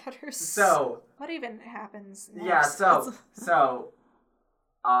 Nothing matters. So. What even happens next? Yeah,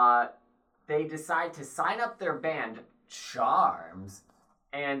 they decide to sign up their band, Charms,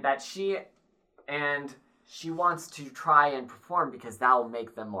 and she wants to try and perform because that will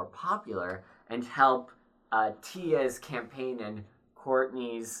make them more popular and help Tia's campaign and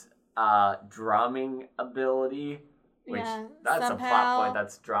Courtney's drumming ability, which that's somehow, a plot point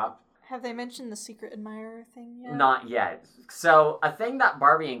that's dropped. Have they mentioned the secret admirer thing yet? Not yet. So a thing that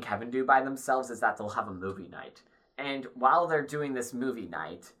Barbie and Kevin do by themselves is that they'll have a movie night. And while they're doing this movie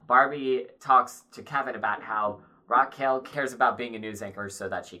night, Barbie talks to Kevin about how Raquel cares about being a news anchor so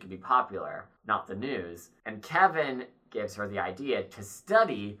that she can be popular, not the news. And Kevin gives her the idea to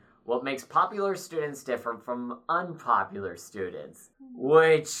study what makes popular students different from unpopular students,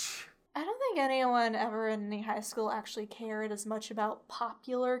 which... I don't think anyone ever in any high school actually cared as much about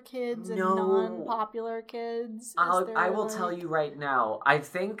popular kids and non-popular kids. I will tell you right now, I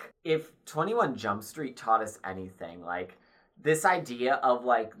think if 21 Jump Street taught us anything, like, this idea of,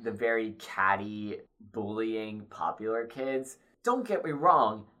 like, the very catty bullying popular kids, don't get me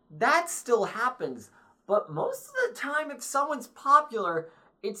wrong, that still happens. But most of the time, if someone's popular,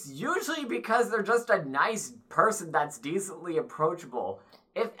 it's usually because they're just a nice person that's decently approachable.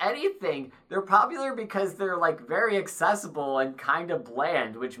 If anything, they're popular because they're, like, very accessible and kind of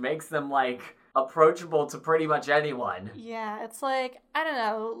bland, which makes them, like, approachable to pretty much anyone. Yeah, it's like, I don't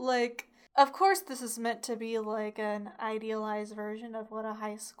know, like, of course this is meant to be, like, an idealized version of what a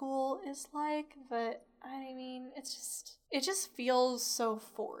high school is like, but, I mean, it just feels so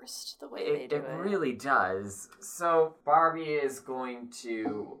forced the way they do it. It really does. So, Barbie is going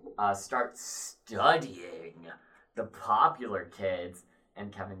to start studying the popular kids,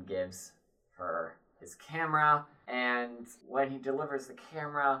 and Kevin gives her his camera, and when he delivers the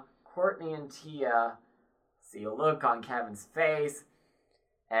camera, Courtney and Tia see a look on Kevin's face,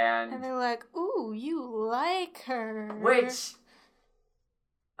 and they're like, ooh, you like her. Which,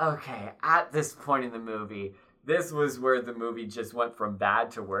 okay, at this point in the movie, this was where the movie just went from bad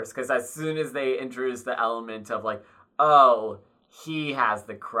to worse, because as soon as they introduced the element of, like, oh, he has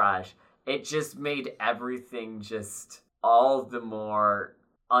the crush, it just made everything just all the more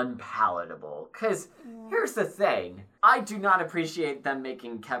unpalatable. Because here's the thing. I do not appreciate them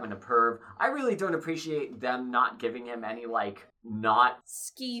making Kevin a perv. I really don't appreciate them not giving him any, like, not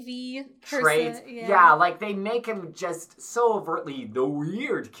skeevy traits. Yeah, like, they make him just so overtly the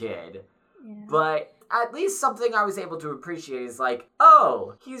weird kid. Yeah. But at least something I was able to appreciate is, like,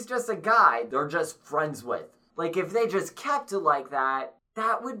 oh, he's just a guy they're just friends with. Like, if they just kept it like that,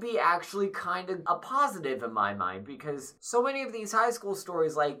 that would be actually kind of a positive in my mind, because so many of these high school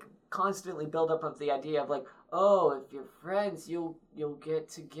stories, like, constantly build up of the idea of like, oh, if you're friends, you'll get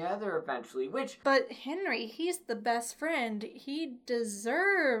together eventually, which... But Henry, he's the best friend. He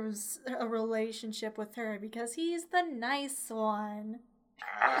deserves a relationship with her because he's the nice one.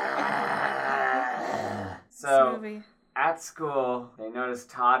 So, at school, they notice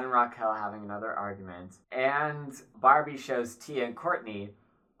Todd and Raquel having another argument, and Barbie shows Tia and Courtney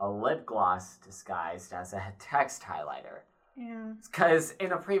a lip gloss disguised as a text highlighter. Yeah. Because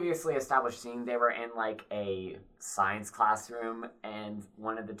in a previously established scene, they were in like a science classroom, and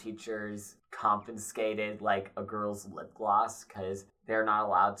one of the teachers confiscated like a girl's lip gloss because they're not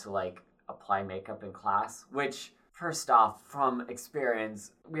allowed to like apply makeup in class. Which, first off, from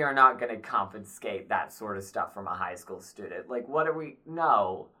experience, we are not going to confiscate that sort of stuff from a high school student. Like, what are we?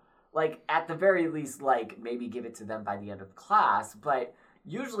 No. Like, at the very least, like, maybe give it to them by the end of class, but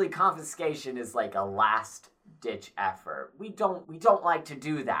usually confiscation is like a last-ditch effort. We don't like to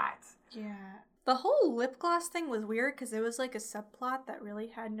do that. Yeah. The whole lip gloss thing was weird because it was like a subplot that really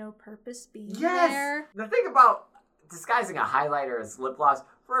had no purpose being there. The thing about disguising a highlighter as lip gloss,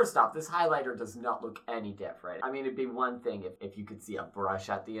 first off, this highlighter does not look any different. I mean, it'd be one thing if you could see a brush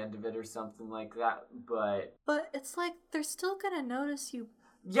at the end of it or something like that, but... But it's like, they're still gonna notice you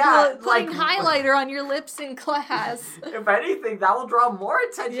like putting highlighter on your lips in class. If anything, that will draw more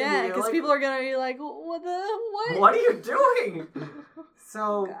attention to you. Yeah, because like, people are gonna be like, what? What are you doing?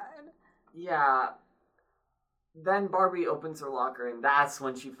 So, God. yeah. Then Barbie opens her locker, and that's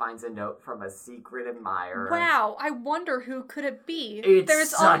when she finds a note from a secret admirer. Wow, I wonder who could it be?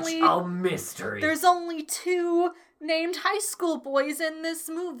 It's such a mystery. There's only 2 named high school boys in this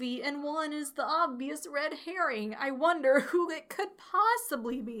movie, and one is the obvious red herring. I wonder who it could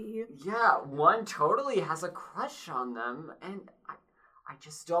possibly be. Yeah, one totally has a crush on them, and I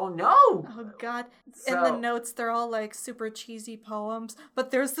just don't know. Oh, God. So, in the notes, they're all, like, super cheesy poems, but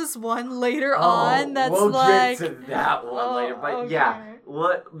there's this one later on that's we'll like... We'll get to that one later, but okay. yeah,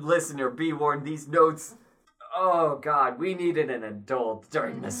 listener, be warned, these notes... Oh, God, we needed an adult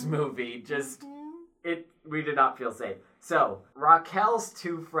during this movie. Just... We did not feel safe. So, Raquel's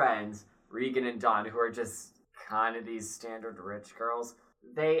 2 friends, Regan and Dawn, who are just kind of these standard rich girls,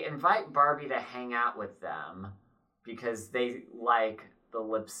 they invite Barbie to hang out with them because they like the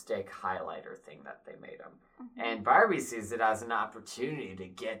lipstick highlighter thing that they made them. Mm-hmm. And Barbie sees it as an opportunity to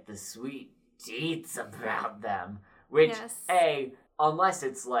get the sweet deets about them. Which, unless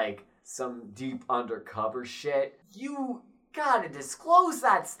it's like some deep undercover shit, you... gotta disclose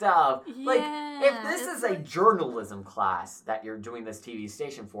that stuff. Yeah, like, if this is a journalism class that you're doing this TV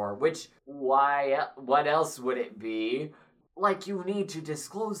station for, which, what else would it be? Like, you need to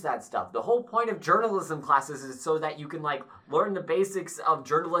disclose that stuff. The whole point of journalism classes is so that you can, like, learn the basics of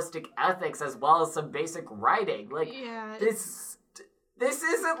journalistic ethics as well as some basic writing. Like, this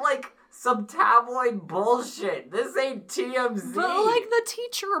isn't, like... some tabloid bullshit. This ain't TMZ. But, like, the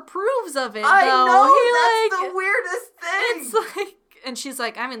teacher approves of it, I though. That's the weirdest thing. It's like... And she's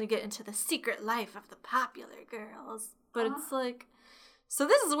like, I'm gonna get into the secret life of the popular girls. But it's like... So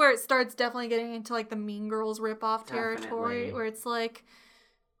this is where it starts definitely getting into, like, the Mean Girls ripoff territory. Where it's like...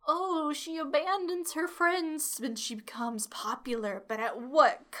 Oh, she abandons her friends and she becomes popular. But at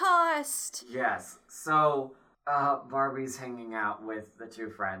what cost? Yes. So... Barbie's hanging out with the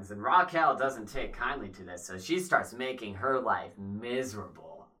 2 friends, and Raquel doesn't take kindly to this, so she starts making her life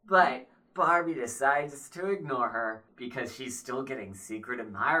miserable. But Barbie decides to ignore her because she's still getting secret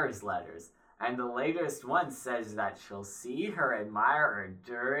admirers letters, and the latest one says that she'll see her admirer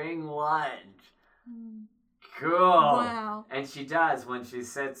during lunch. Cool. Wow. And she does when she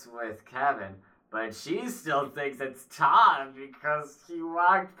sits with Kevin, but she still thinks it's Todd because he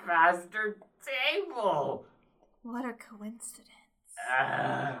walked past her table. What a coincidence.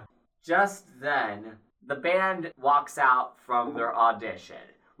 Just then, the band walks out from their audition.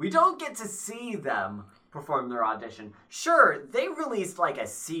 We don't get to see them perform their audition. Sure, they released like a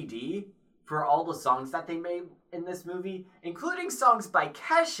CD for all the songs that they made in this movie, including songs by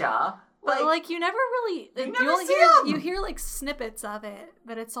Kesha. But, like, you never really... You hear, like, snippets of it,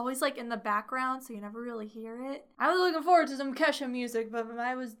 but it's always, like, in the background, so you never really hear it. I was looking forward to some Kesha music, but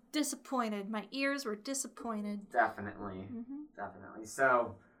I was disappointed. My ears were disappointed. Definitely. Mm-hmm. Definitely.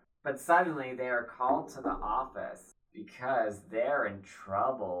 So, but suddenly they are called to the office because they're in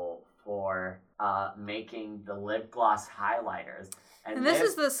trouble for making the lip gloss highlighters. And this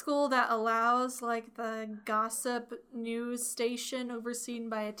is the school that allows, like, the gossip news station overseen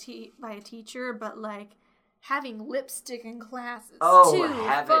by a teacher, but, like, having lipstick in class is too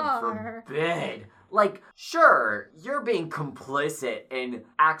heaven far. forbid. Like, sure, you're being complicit in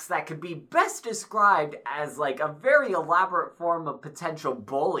acts that could be best described as, like, a very elaborate form of potential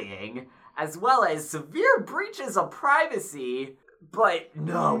bullying, as well as severe breaches of privacy. But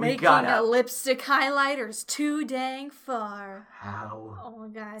no, we gotta... Making a lipstick highlighter's too dang far. How Oh my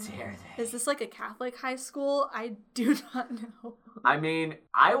god. dare they? Is this like a Catholic high school? I do not know. I mean,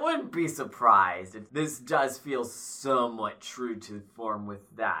 I wouldn't be surprised if this does feel somewhat true to form with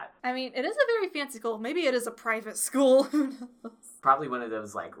that. I mean, it is a very fancy school. Maybe it is a private school. Who knows? Probably one of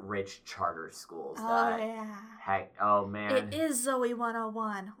those, like, rich charter schools. Oh, yeah. Heck, oh man. It is Zoe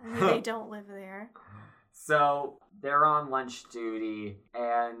 101. Only they don't live there. So, they're on lunch duty,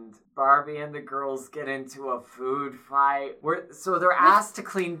 and Barbie and the girls get into a food fight. So they're asked to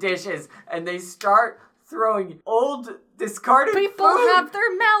clean dishes, and they start throwing old, discarded People food. have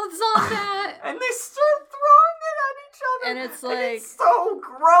their mouths on that. And they start throwing it at each other. And it's like... it's so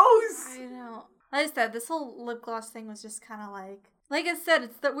gross. I know. Like I said, this whole lip gloss thing was just kind of like I said,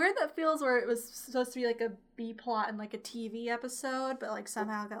 it's the weird that feels where it was supposed to be like a B plot in like a TV episode, but like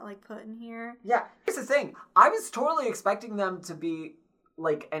somehow got like put in here. Yeah, here's the thing. I was totally expecting them to be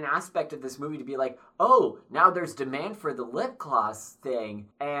like an aspect of this movie to be like, oh, now there's demand for the lip gloss thing,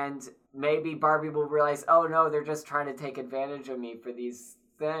 and maybe Barbie will realize, oh no, they're just trying to take advantage of me for these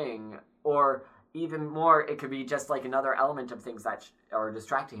thing, or even more, it could be just like another element of things that are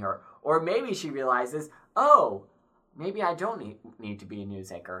distracting her, or maybe she realizes, oh, maybe I don't need to be a news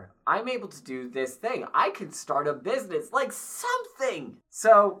anchor. I'm able to do this thing. I can start a business, like something.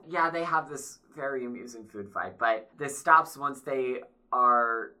 So, yeah, they have this very amusing food fight, but this stops once they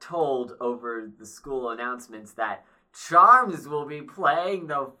are told over the school announcements that Charms will be playing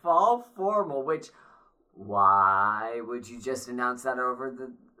the fall formal, which, why would you just announce that over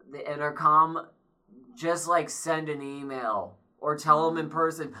the intercom? Just, like, send an email. Or tell them in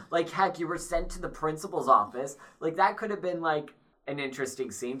person. Like, heck, you were sent to the principal's office. Like, that could have been, like, an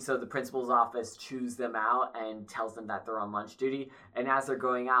interesting scene. So the principal's office chews them out and tells them that they're on lunch duty. And as they're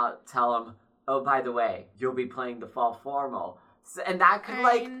going out, tell them, oh, by the way, you'll be playing the fall formal. So, and that could,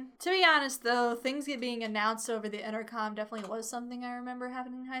 like... To be honest, though, things being announced over the intercom definitely was something I remember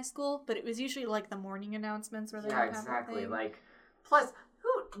happening in high school. But it was usually, like, the morning announcements where they Yeah, would have exactly. thing. Like, plus,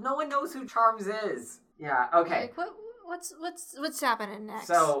 no one knows who Charms is. Yeah, okay. Like, what's happening next?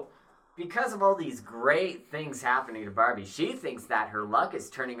 So, because of all these great things happening to Barbie, she thinks that her luck is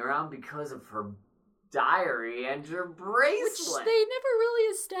turning around because of her diary and her bracelet. Which they never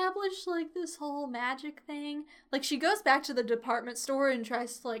really established, like, this whole magic thing. Like, she goes back to the department store and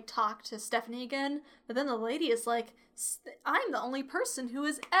tries to, like, talk to Stephanie again, but then the lady is like, I'm the only person who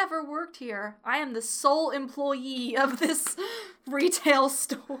has ever worked here. I am the sole employee of this retail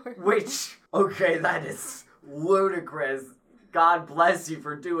store. Which, okay, that is ludicrous. God bless you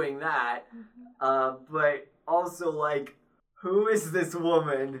for doing that. But also, like, who is this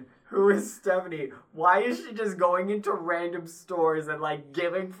woman? Who is Stephanie? Why is she just going into random stores and, like,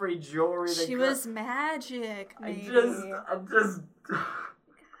 giving free jewelry to She was magic, maybe. I just...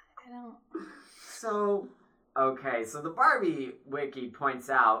 I don't... So, okay, so the Barbie wiki points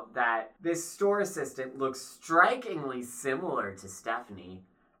out that this store assistant looks strikingly similar to Stephanie.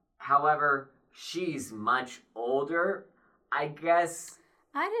 However, she's much older. I guess...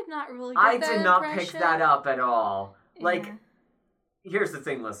 I did not really get I that did not impression. pick that up at all. Yeah. Like, here's the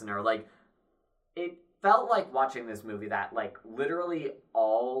thing, listener. Like, it felt like watching this movie that, like, literally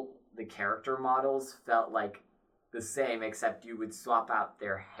all the character models felt like the same, except you would swap out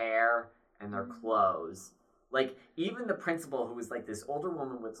their hair and their clothes. Like, even the principal, who was, like, this older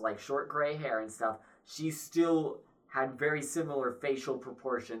woman with, like, short gray hair and stuff, she still had very similar facial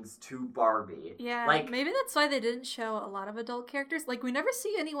proportions to Barbie. Yeah, like, maybe that's why they didn't show a lot of adult characters. Like, we never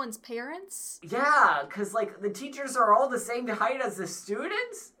see anyone's parents. Yeah, because, like, the teachers are all the same height as the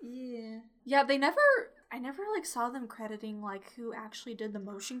students? Yeah. Yeah, I never, like, saw them crediting, like, who actually did the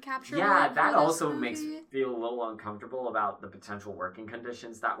motion capture. Yeah, work that for this also movie. makes me feel a little uncomfortable about the potential working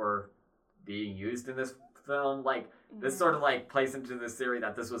conditions that were being used in this film. Like, this sort of, like, plays into this theory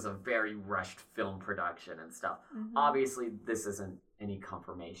that this was a very rushed film production and stuff. Mm-hmm. Obviously, this isn't any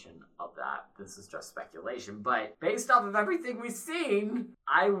confirmation of that. This is just speculation. But based off of everything we've seen,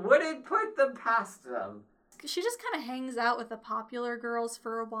 I wouldn't put them past them. She just kind of hangs out with the popular girls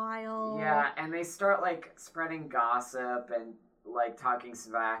for a while. Yeah, and they start, like, spreading gossip and, like, talking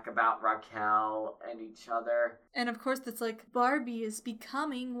smack about Raquel and each other. And of course, it's like, Barbie is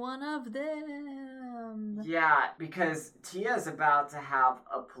becoming one of them. Yeah, because Tia's about to have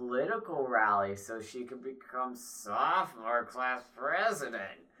a political rally so she can become sophomore class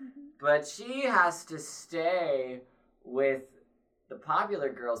president. Mm-hmm. But she has to stay with the popular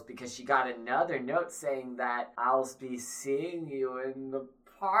girls because she got another note saying that I'll be seeing you in the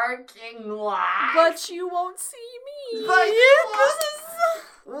parking lot. But you won't see me. But this is...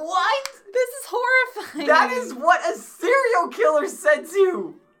 What? This is horrifying. That is what a serial killer said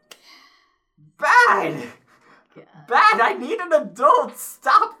to. Bad. Yeah. Bad. I need an adult.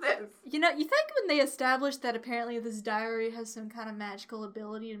 Stop this. You know, you think when they established that apparently this diary has some kind of magical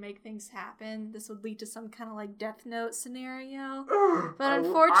ability to make things happen, this would lead to some kind of like Death Note scenario. But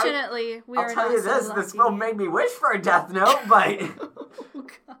unfortunately, we are not so lucky. I'll tell you this film made me wish for a Death Note, but... Oh,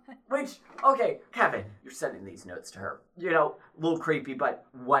 God. Which, okay, Kevin, you're sending these notes to her. You know, a little creepy, but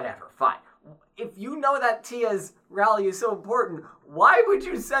whatever, fine. If you know that Tia's rally is so important, why would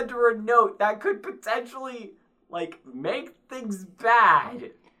you send her a note that could potentially, like, make things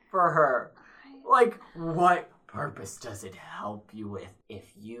bad for her? Like, what purpose does it help you with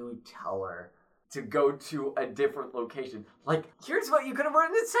if you tell her to go to a different location? Like, here's what you could have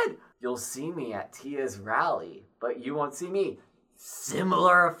written instead. You'll see me at Tia's rally, but you won't see me.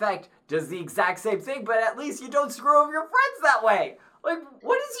 Similar effect, does the exact same thing, but at least you don't screw over your friends that way. Like,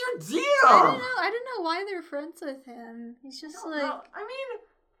 what is your deal? I don't know why they're friends with him. He's just No, like... I mean,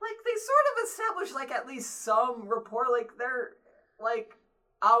 like, they sort of established, like, at least some rapport. Like, they're, like,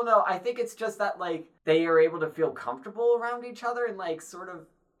 I don't know. I think it's just that, like, they are able to feel comfortable around each other and, like, sort of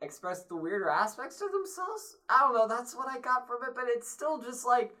express the weirder aspects to themselves. I don't know. That's what I got from it, but it's still just,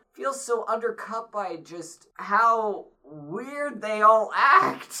 like, feels so undercut by just how weird they all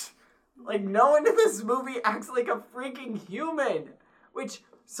act. Like, no one in this movie acts like a freaking human. Which,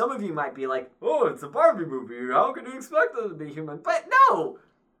 some of you might be like, oh, it's a Barbie movie, how can you expect them to be human? But no!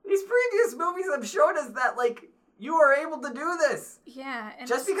 These previous movies have shown us that, like, you are able to do this. Yeah. And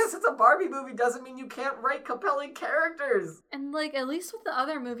just because it's a Barbie movie doesn't mean you can't write compelling characters. And, like, at least with the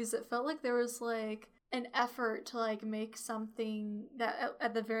other movies, it felt like there was, like, an effort to, like, make something that,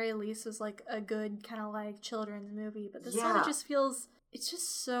 at the very least, was, like, a good kind of, like, children's movie. But this one, it just feels, it's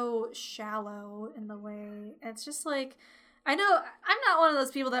just so shallow in the way. And it's just, like, I know, I'm not one of those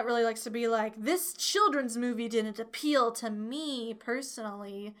people that really likes to be like, this children's movie didn't appeal to me,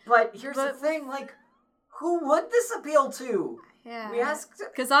 personally. But here's the thing, like, who would this appeal to? Yeah. We asked...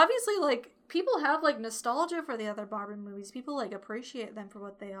 Because obviously, like, people have, like, nostalgia for the other Barbie movies. People, like, appreciate them for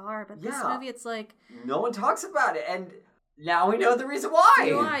what they are. But this movie, it's like... No one talks about it, and now we know the reason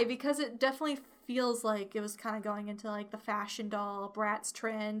why. Why? Because it definitely feels like it was kind of going into, like, the fashion doll, Bratz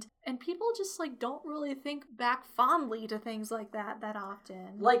trend. And people just, like, don't really think back fondly to things like that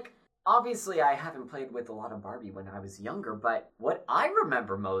often. Like, obviously I haven't played with a lot of Barbie when I was younger, but what I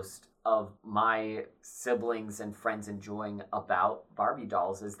remember most of my siblings and friends enjoying about Barbie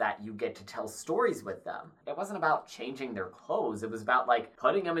dolls is that you get to tell stories with them. It wasn't about changing their clothes. It was about, like,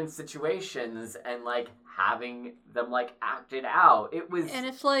 putting them in situations and, like, having them, like, act it out. It was... And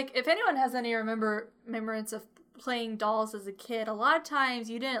if anyone has any remembrance of playing dolls as a kid, a lot of times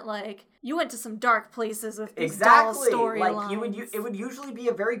you didn't, like, you went to some dark places with these doll storylines. Like, it would usually be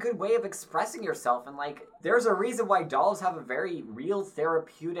a very good way of expressing yourself, and, like, there's a reason why dolls have a very real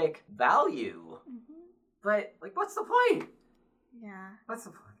therapeutic value. Mm-hmm. But, like, what's the point? Yeah. What's the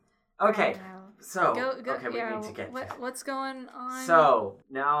point? Okay, so, we need to get what's going on? So,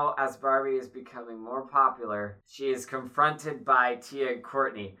 now as Barbie is becoming more popular, she is confronted by Tia and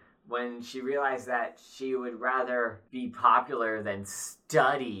Courtney when she realized that she would rather be popular than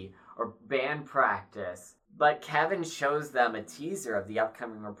study or band practice. But Kevin shows them a teaser of the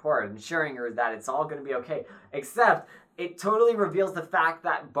upcoming report, ensuring her that it's all going to be okay. Except, it totally reveals the fact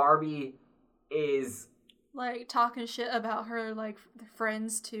that Barbie is... like, talking shit about her, like,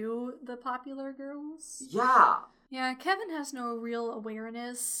 friends to the popular girls. Yeah. Yeah, Kevin has no real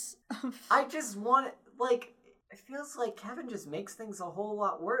awareness of... I just want, like... It feels like Kevin just makes things a whole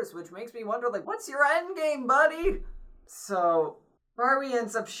lot worse, which makes me wonder, like, what's your end game, buddy? So, Barbie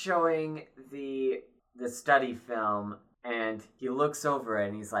ends up showing the study film, and he looks over it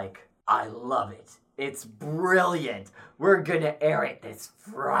and he's like, I love it. It's brilliant. We're gonna air it this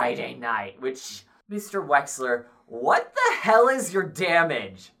Friday night, which, Mr. Wexler, what the hell is your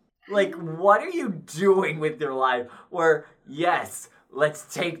damage? Like, what are you doing with your life? Where, yes,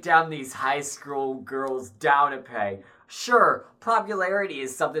 let's take down these high school girls down a peg. Sure, popularity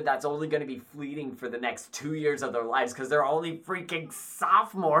is something that's only going to be fleeting for the next 2 years of their lives because they're only freaking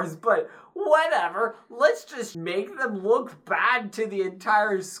sophomores, but whatever. Let's just make them look bad to the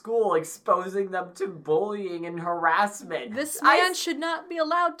entire school, exposing them to bullying and harassment. This man should not be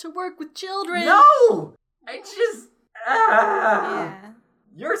allowed to work with children. No! I just... Yeah.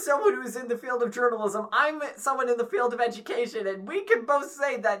 You're someone who's in the field of journalism. I'm someone in the field of education, and we can both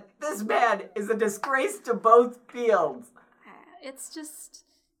say that this man is a disgrace to both fields. it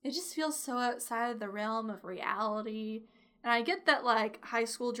just feels so outside of the realm of reality. And I get that, like, high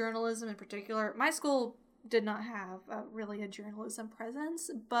school journalism in particular, my school did not have really a journalism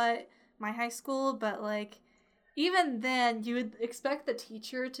presence, but my high school, but, like, even then, you would expect the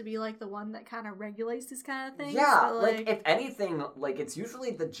teacher to be, like, the one that kind of regulates these kind of things. Yeah, but, like, if anything, like, it's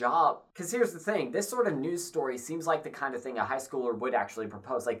usually the job. Because here's the thing. This sort of news story seems like the kind of thing a high schooler would actually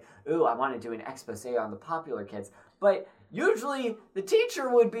propose. Like, ooh, I want to do an expose on the popular kids. But usually, the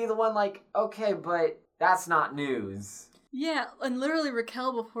teacher would be the one like, okay, but that's not news. Yeah, and literally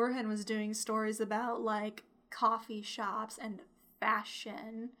Raquel beforehand was doing stories about, like, coffee shops and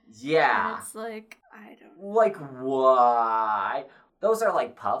fashion. Yeah. And it's like, I don't know. Like, why? Those are,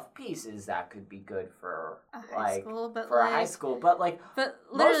 like, puff pieces that could be good for, a high school, but for a high school. But, like... But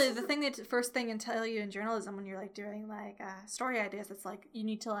literally, first thing they tell you in journalism when you're, like, doing, like, story ideas, it's like, you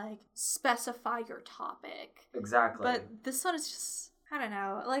need to, like, specify your topic. Exactly. But this one is just... I don't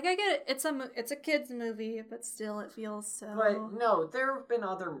know. Like, I get it. It's a kid's movie, but still it feels so... But, no, there have been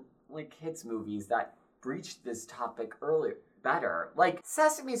other, like, kids' movies that breached this topic earlier. Better. Like,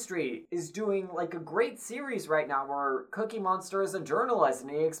 Sesame Street is doing, like, a great series right now where Cookie Monster is a journalist and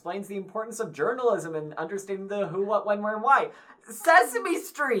he explains the importance of journalism and understanding the who, what, when, where, and why. Sesame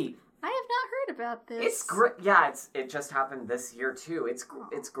Street! I have not heard about this. It's great. Yeah, it just happened this year, too. It's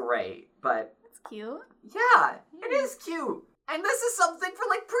great, but... It's cute. Yeah, it is cute. And this is something for,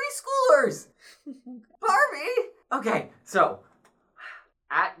 like, preschoolers. Barbie! Okay, so,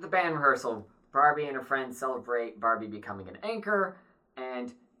 at the band rehearsal, Barbie and her friends celebrate Barbie becoming an anchor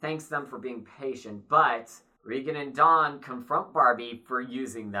and thanks them for being patient, but Regan and Dawn confront Barbie for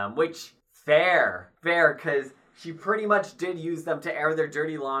using them, which, fair, because she pretty much did use them to air their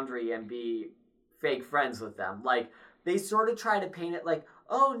dirty laundry and be fake friends with them. Like, they sort of try to paint it like,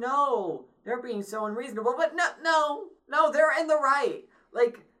 oh no, they're being so unreasonable, but no, they're in the right.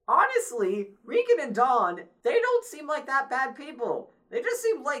 Like, honestly, Regan and Dawn, they don't seem like that bad people. They just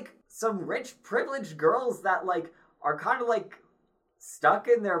seem like some rich, privileged girls that, like, are kind of, like, stuck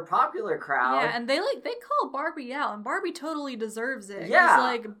in their popular crowd. Yeah, and they call Barbie out, and Barbie totally deserves it. Yeah. 'Cause,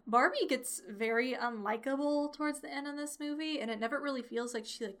 like, Barbie gets very unlikable towards the end of this movie, and it never really feels like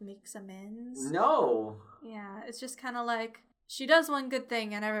she, like, makes amends. No. Yeah, it's just kind of like, she does one good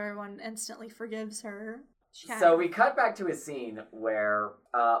thing, and everyone instantly forgives her. So we cut back to a scene where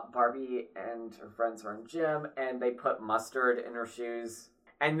Barbie and her friends are in gym, and they put mustard in her shoes.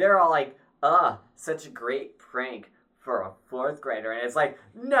 And they're all like, such a great prank for a 4th grader. And it's like,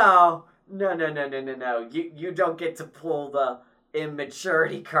 no. You don't get to pull the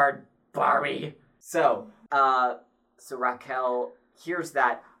immaturity card, Barbie. So Raquel hears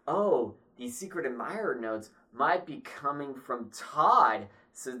that, these secret admirer notes might be coming from Todd.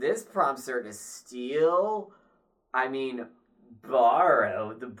 So this prompts her to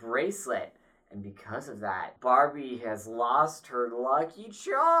borrow the bracelet. And because of that, Barbie has lost her lucky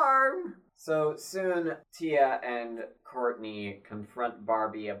charm. So soon, Tia and Courtney confront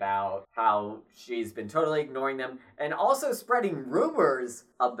Barbie about how she's been totally ignoring them and also spreading rumors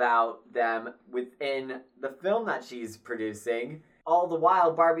about them within the film that she's producing. All the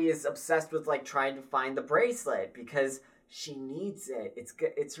while, Barbie is obsessed with, like, trying to find the bracelet because she needs it. It's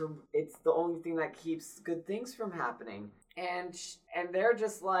the only thing that keeps good things from happening. And they're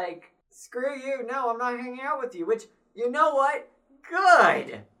just like, screw you, no, I'm not hanging out with you, which, you know what?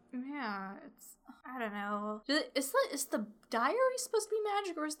 Good! Yeah, I don't know. Is the diary supposed to be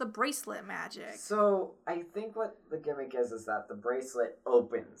magic, or is the bracelet magic? So, I think what the gimmick is that the bracelet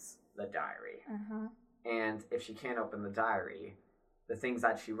opens the diary. Uh-huh. And if she can't open the diary, the things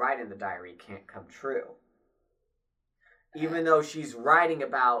that she write in the diary can't come true. Even though she's writing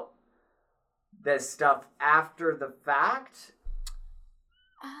about this stuff after the fact.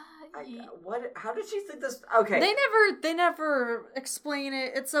 How did she think this? Okay. They never explain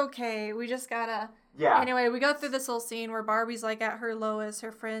it. It's okay. We just gotta. Yeah. Anyway, we go through this whole scene where Barbie's, like, at her lowest.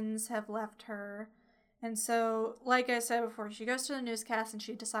 Her friends have left her. And so, like I said before, she goes to the newscast and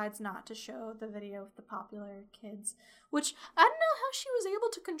she decides not to show the video of the popular kids. Which, I don't know how she was able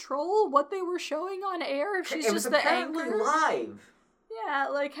to control what they were showing on air. If she's just the anchor. It was live. Yeah,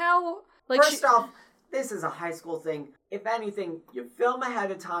 like how... Like First off, this is a high school thing. If anything, you film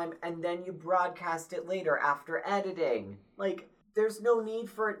ahead of time and then you broadcast it later after editing. Like, there's no need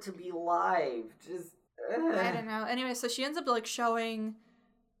for it to be live. Just... I don't know. Anyway, so she ends up, like, showing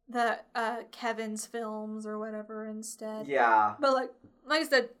the Kevin's films or whatever instead. Yeah. But, like I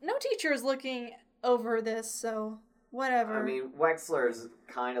said, no teacher is looking over this, so whatever. I mean, Wexler's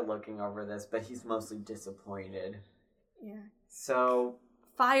kind of looking over this, but he's mostly disappointed. Yeah. So...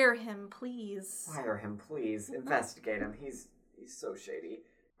 Fire him, please. Investigate him. He's so shady.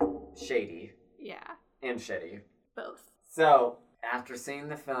 Shady. Yeah. And shitty. Both. So, after seeing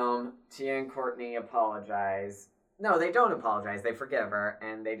the film, Tia and Courtney apologize. No, they don't apologize. They forgive her,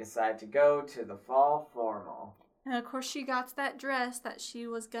 and they decide to go to the fall formal. And of course she got that dress that she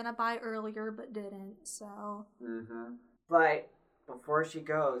was gonna buy earlier but didn't, so... Mm-hmm. But before she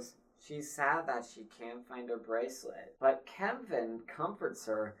goes, she's sad that she can't find her bracelet. But Kevin comforts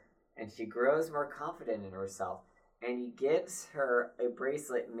her, and she grows more confident in herself. And he gives her a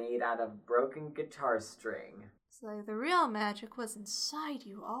bracelet made out of broken guitar string. It's like the real magic was inside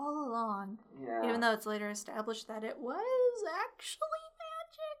you all along. Yeah. Even though it's later established that it was actually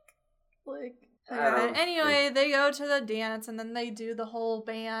magic. Anyway, they go to the dance and then they do the whole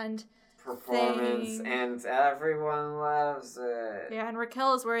band performance thing. And everyone loves it. Yeah, and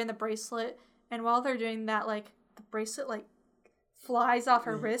Raquel is wearing the bracelet, and while they're doing that, like, the bracelet, like, flies off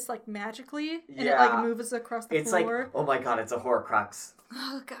her wrist, like, magically, and it, like, moves across the floor. It's like, oh my god, it's a Horcrux.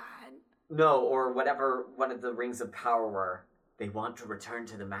 Oh god. No, or whatever one of the rings of power were. They want to return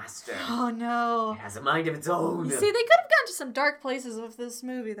to the master. Oh no. It has a mind of its own. You see, they could have gone to some dark places with this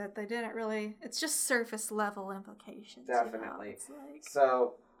movie that they didn't really... It's just surface level implications. Definitely. You know? It's like...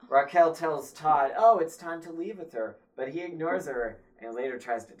 So, Raquel tells Todd, oh, it's time to leave with her. But he ignores her and later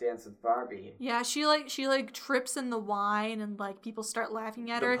tries to dance with Barbie. Yeah, she trips in the wine and, like, people start laughing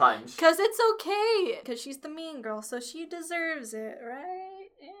at her. Punch. Because it's okay. Because she's the mean girl, so she deserves it, right?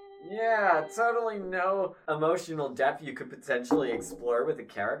 Yeah, totally no emotional depth you could potentially explore with a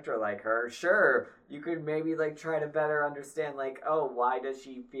character like her. Sure, you could maybe, like, try to better understand, like, oh, why does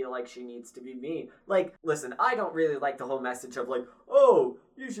she feel like she needs to be mean? Like, listen, I don't really like the whole message of, like, oh,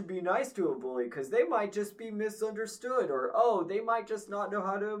 you should be nice to a bully because they might just be misunderstood, or, oh, they might just not know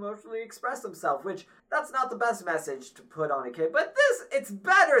how to emotionally express themselves, which, that's not the best message to put on a kid. But this, it's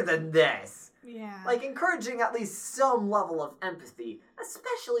better than this. Yeah. Like, encouraging at least some level of empathy,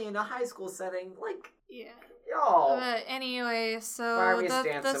 especially in a high school setting. Like, yeah. Y'all. But anyway, so... Barbie's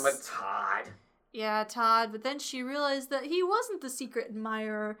dancing with Todd. Yeah, Todd, but then she realized that he wasn't the secret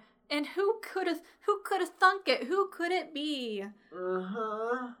admirer, and who could have thunk it? Who could it be?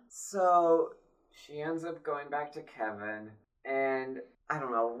 So, she ends up going back to Kevin, and... I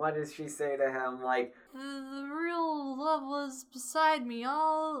don't know, what does she say to him? Like, the real love was beside me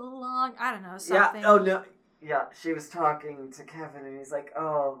all along. I don't know, something. Yeah, oh no. Yeah, she was talking to Kevin and he's like,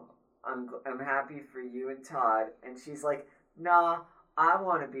 oh, I'm happy for you and Todd. And she's like, nah, I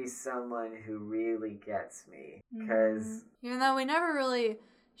want to be someone who really gets me. Because... Even though we never really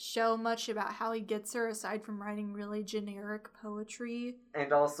show much about how he gets her aside from writing really generic poetry.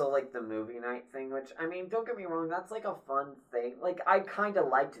 And also, like, the movie night thing, which, I mean, don't get me wrong, that's, like, a fun thing. Like, I kind of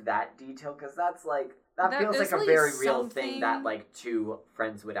liked that detail, because that's, like, that feels like a very real thing that, like, two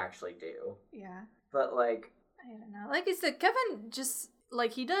friends would actually do. Yeah. But, like... I don't know. Like I said, Kevin just,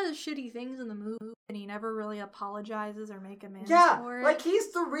 like, he does shitty things in the movie, and he never really apologizes or make amends for it. Like,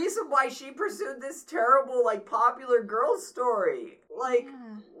 he's the reason why she pursued this terrible, like, popular girl story. Like,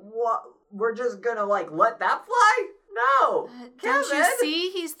 what? We're just gonna, like, let that fly? No! Kevin! Don't you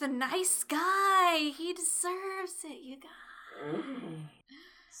see? He's the nice guy. He deserves it, you guys.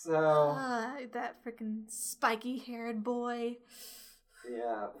 So... that freaking spiky-haired boy.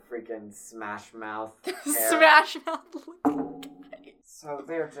 Yeah, freaking Smash Mouth. Smash Mouth.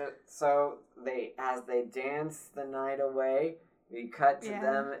 As they dance the night away, we cut to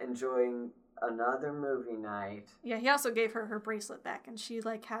them enjoying another movie night. Yeah, he also gave her bracelet back, and she,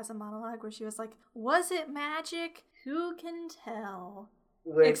 like, has a monologue where she was like, was it magic? Who can tell?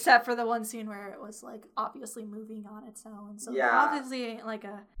 Except for the one scene where it was, like, obviously moving on its own. So it obviously ain't, like,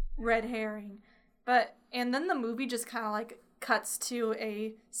 a red herring. And then the movie just kind of, like, cuts to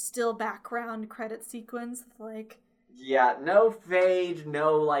a still background credit sequence, like... Yeah, no fade,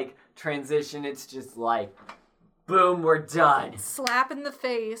 no, like, transition, it's just like... Boom, we're done. Slap in the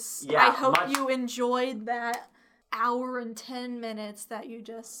face. Yeah, I hope you enjoyed that hour and 10 minutes that you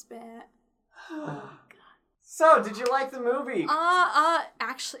just spent. Oh, God. So, did you like the movie?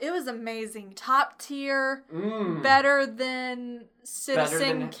 Actually, it was amazing. Top tier. Better than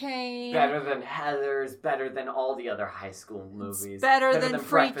Citizen Kane. Better than Heathers. Better than all the other high school movies. Better than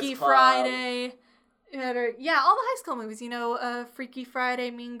Freaky Friday. Yeah, all the high school movies. You know, Freaky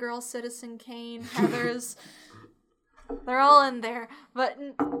Friday, Mean Girls, Citizen Kane, Heathers. They're all in there, but...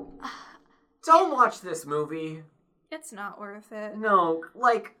 Don't watch this movie. It's not worth it. No,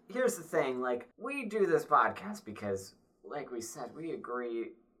 like, here's the thing, like, we do this podcast because, like we said, we agree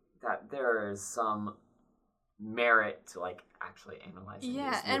that there is some merit to, like, actually analyzing these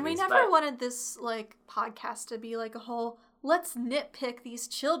movies. Yeah, and we never wanted this, like, podcast to be, like, a whole... Let's nitpick these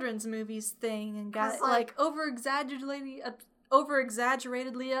children's movies thing and got, like over-exaggerated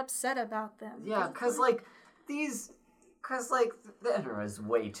over-exaggeratedly upset about them. Yeah, because, the internet is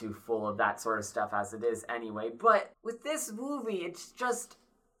way too full of that sort of stuff as it is anyway. But with this movie, it's just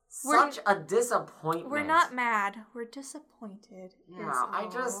such a disappointment. We're not mad. We're disappointed. Yeah,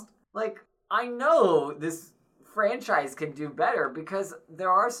 I know this franchise can do better because there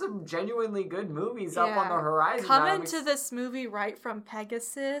are some genuinely good movies up on the horizon. Coming to this movie right from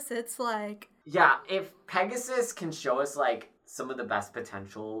Pegasus, it's like... Yeah, if Pegasus can show us, some of the best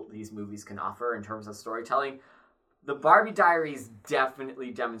potential these movies can offer in terms of storytelling, the Barbie Diaries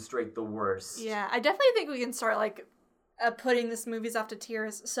definitely demonstrate the worst. Yeah, I definitely think we can start, putting these movies off to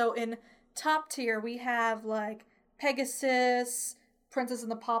tiers. So in top tier, we have, Pegasus, Princess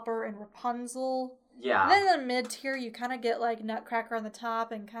and the Pauper, and Rapunzel. Yeah. And then in the mid-tier, you kind of get, Nutcracker on the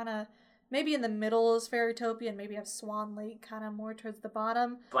top, and kind of, maybe in the middle is Fairytopia, and maybe have Swan Lake kind of more towards the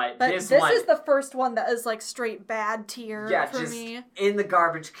bottom. But this is the first one that is, straight bad tier for me. Yeah, just in the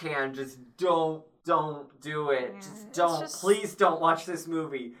garbage can, just don't do it. Please don't watch this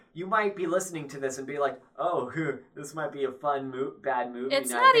movie. You might be listening to this and be like, oh, this might be a fun, bad movie.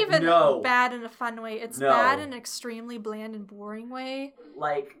 It's not even bad in a fun way. It's bad in an extremely bland and boring way.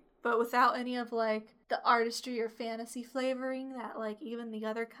 But without any of, the artistry or fantasy flavoring that, even the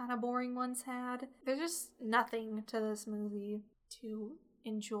other kind of boring ones had. There's just nothing to this movie to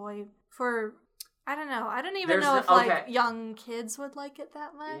enjoy for... I don't know. I don't even know if, young kids would like it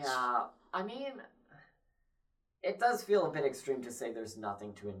that much. Yeah, I mean, it does feel a bit extreme to say there's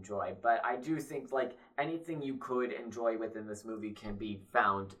nothing to enjoy, but I do think, anything you could enjoy within this movie can be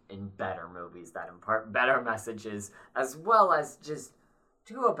found in better movies that impart better messages, as well as just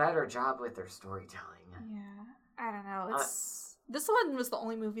do a better job with their storytelling. Yeah, I don't know. This one was the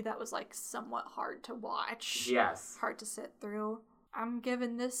only movie that was, somewhat hard to watch. Yes. Hard to sit through. I'm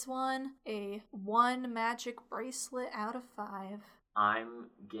giving this one a 1 magic bracelet out of 5. I'm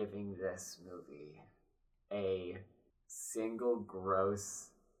giving this movie a single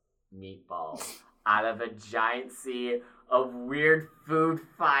gross meatball out of a giant sea of weird food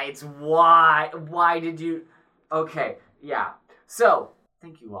fights. Why did you... Okay, yeah. So,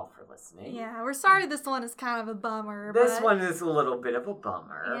 thank you all for listening. Yeah, we're sorry this one is kind of a bummer. This one is a little bit of a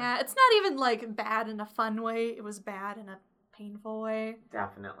bummer. Yeah, it's not even, bad in a fun way. It was bad in a painful way.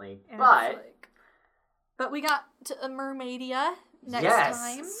 Definitely. And but we got to Mermaidia next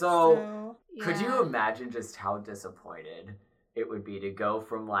time. Yes, so could you imagine just how disappointed it would be to go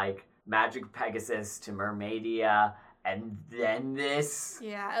from, Magic Pegasus to Mermaidia, and then this?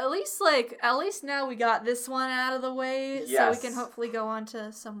 Yeah, at least now we got this one out of the way, so we can hopefully go on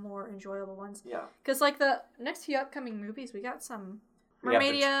to some more enjoyable ones. Yeah. Because, the next few upcoming movies, we got some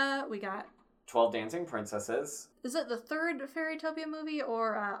Mermaidia, we got 12 Dancing Princesses. Is it the third Fairytopia movie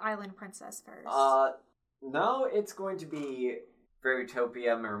or Island Princess first? No, it's going to be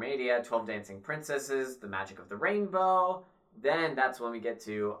Fairytopia, Mermaidia, 12 Dancing Princesses, The Magic of the Rainbow. Then that's when we get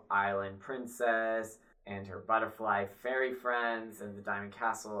to Island Princess and her butterfly fairy friends and the Diamond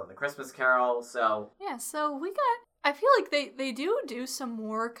Castle and the Christmas Carol. So yeah, so we got... I feel like they do some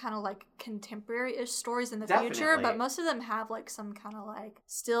more kind of contemporary-ish stories in the future, but most of them have some kind of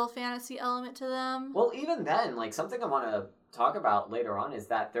still fantasy element to them. Well, even then, something I want to talk about later on is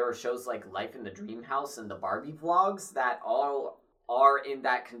that there are shows like Life in the Dream House and the Barbie vlogs that all are in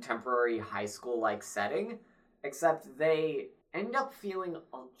that contemporary high school setting, except they end up feeling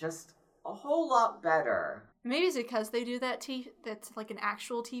just a whole lot better. Maybe it's because they do that's an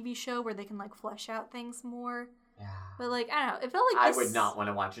actual TV show where they can flesh out things more. Yeah. But I don't know, it felt I would not want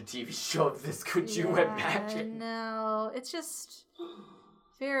to watch a TV show of this, could you imagine? No, it's just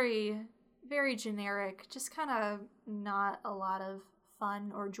very, very generic. Just kind of not a lot of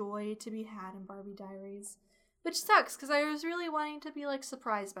fun or joy to be had in Barbie Diaries. Which sucks, because I was really wanting to be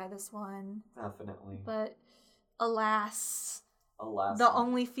surprised by this one. Definitely. But alas, the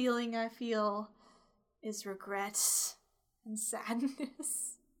only feeling I feel is regret and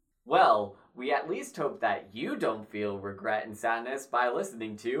sadness. Well, we at least hope that you don't feel regret and sadness by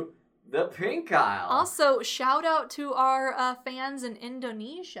listening to The Pink Isle. Also, shout out to our fans in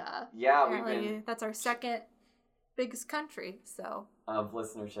Indonesia. Yeah, apparently that's our second biggest country, so. Of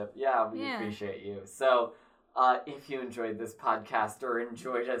listenership. Yeah, we appreciate you. So, if you enjoyed this podcast or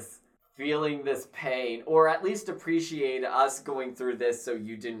enjoyed us feeling this pain, or at least appreciate us going through this so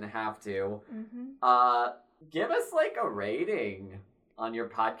you didn't have to, give us a rating on your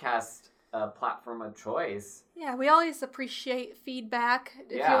podcast platform of choice. Yeah, we always appreciate feedback.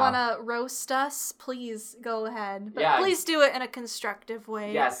 If you want to roast us, please go ahead. But please do it in a constructive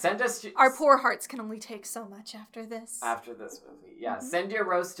way. Yeah, send us... Our poor hearts can only take so much after this. After this movie, yeah. Send your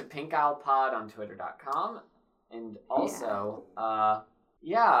roast to pinkislepod on twitter.com. And also,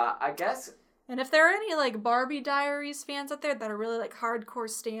 I guess... And if there are any, like, Barbie Diaries fans out there that are really, like, hardcore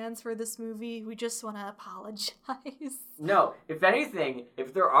stans for this movie, we just want to apologize. No, if anything,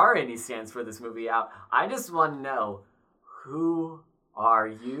 if there are any stans for this movie out, I just want to know, who are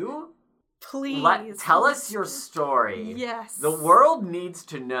you? Please. Tell us your story. Yes. The world needs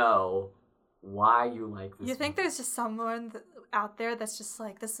to know why you like this You think movie. there's just someone out there that's just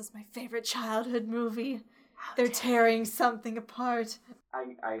like, this is my favorite childhood movie. They're tearing something apart. I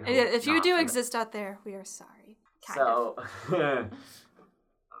hope If you not do for exist out there, we are sorry. So, I'm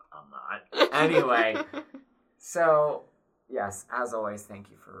not. Anyway, so, yes, as always, thank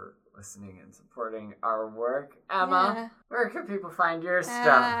you for listening and supporting our work. Emma, where can people find your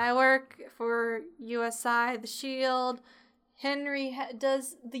stuff? I work for USI, The Shield. Henry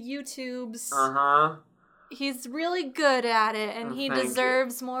does the YouTubes. Uh-huh. He's really good at it, and he Thank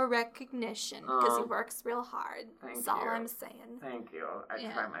deserves more recognition because he works real hard. That's all you. I'm saying. Thank you. I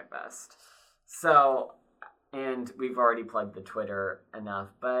try my best. So, and we've already plugged the Twitter enough,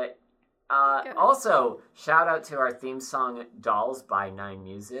 but also, shout out to our theme song, Dolls by Nine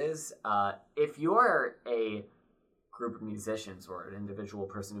Muses. If you're a group of musicians or an individual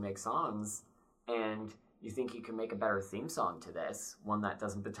person who makes songs, and you think you can make a better theme song to this, one that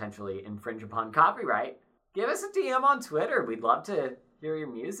doesn't potentially infringe upon copyright, give us a DM on Twitter. We'd love to hear your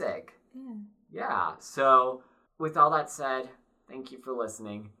music. Yeah. So, with all that said, thank you for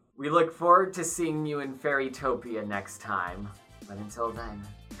listening. We look forward to seeing you in Fairytopia next time. But until then,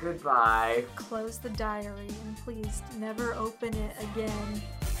 goodbye. Close the diary and please never open it again.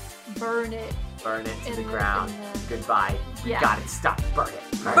 Burn it. Burn it to the ground. Goodbye. Yeah. You got it. Stop. Burn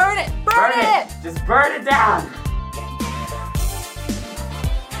it. Burn it! Burn it! Just burn it down.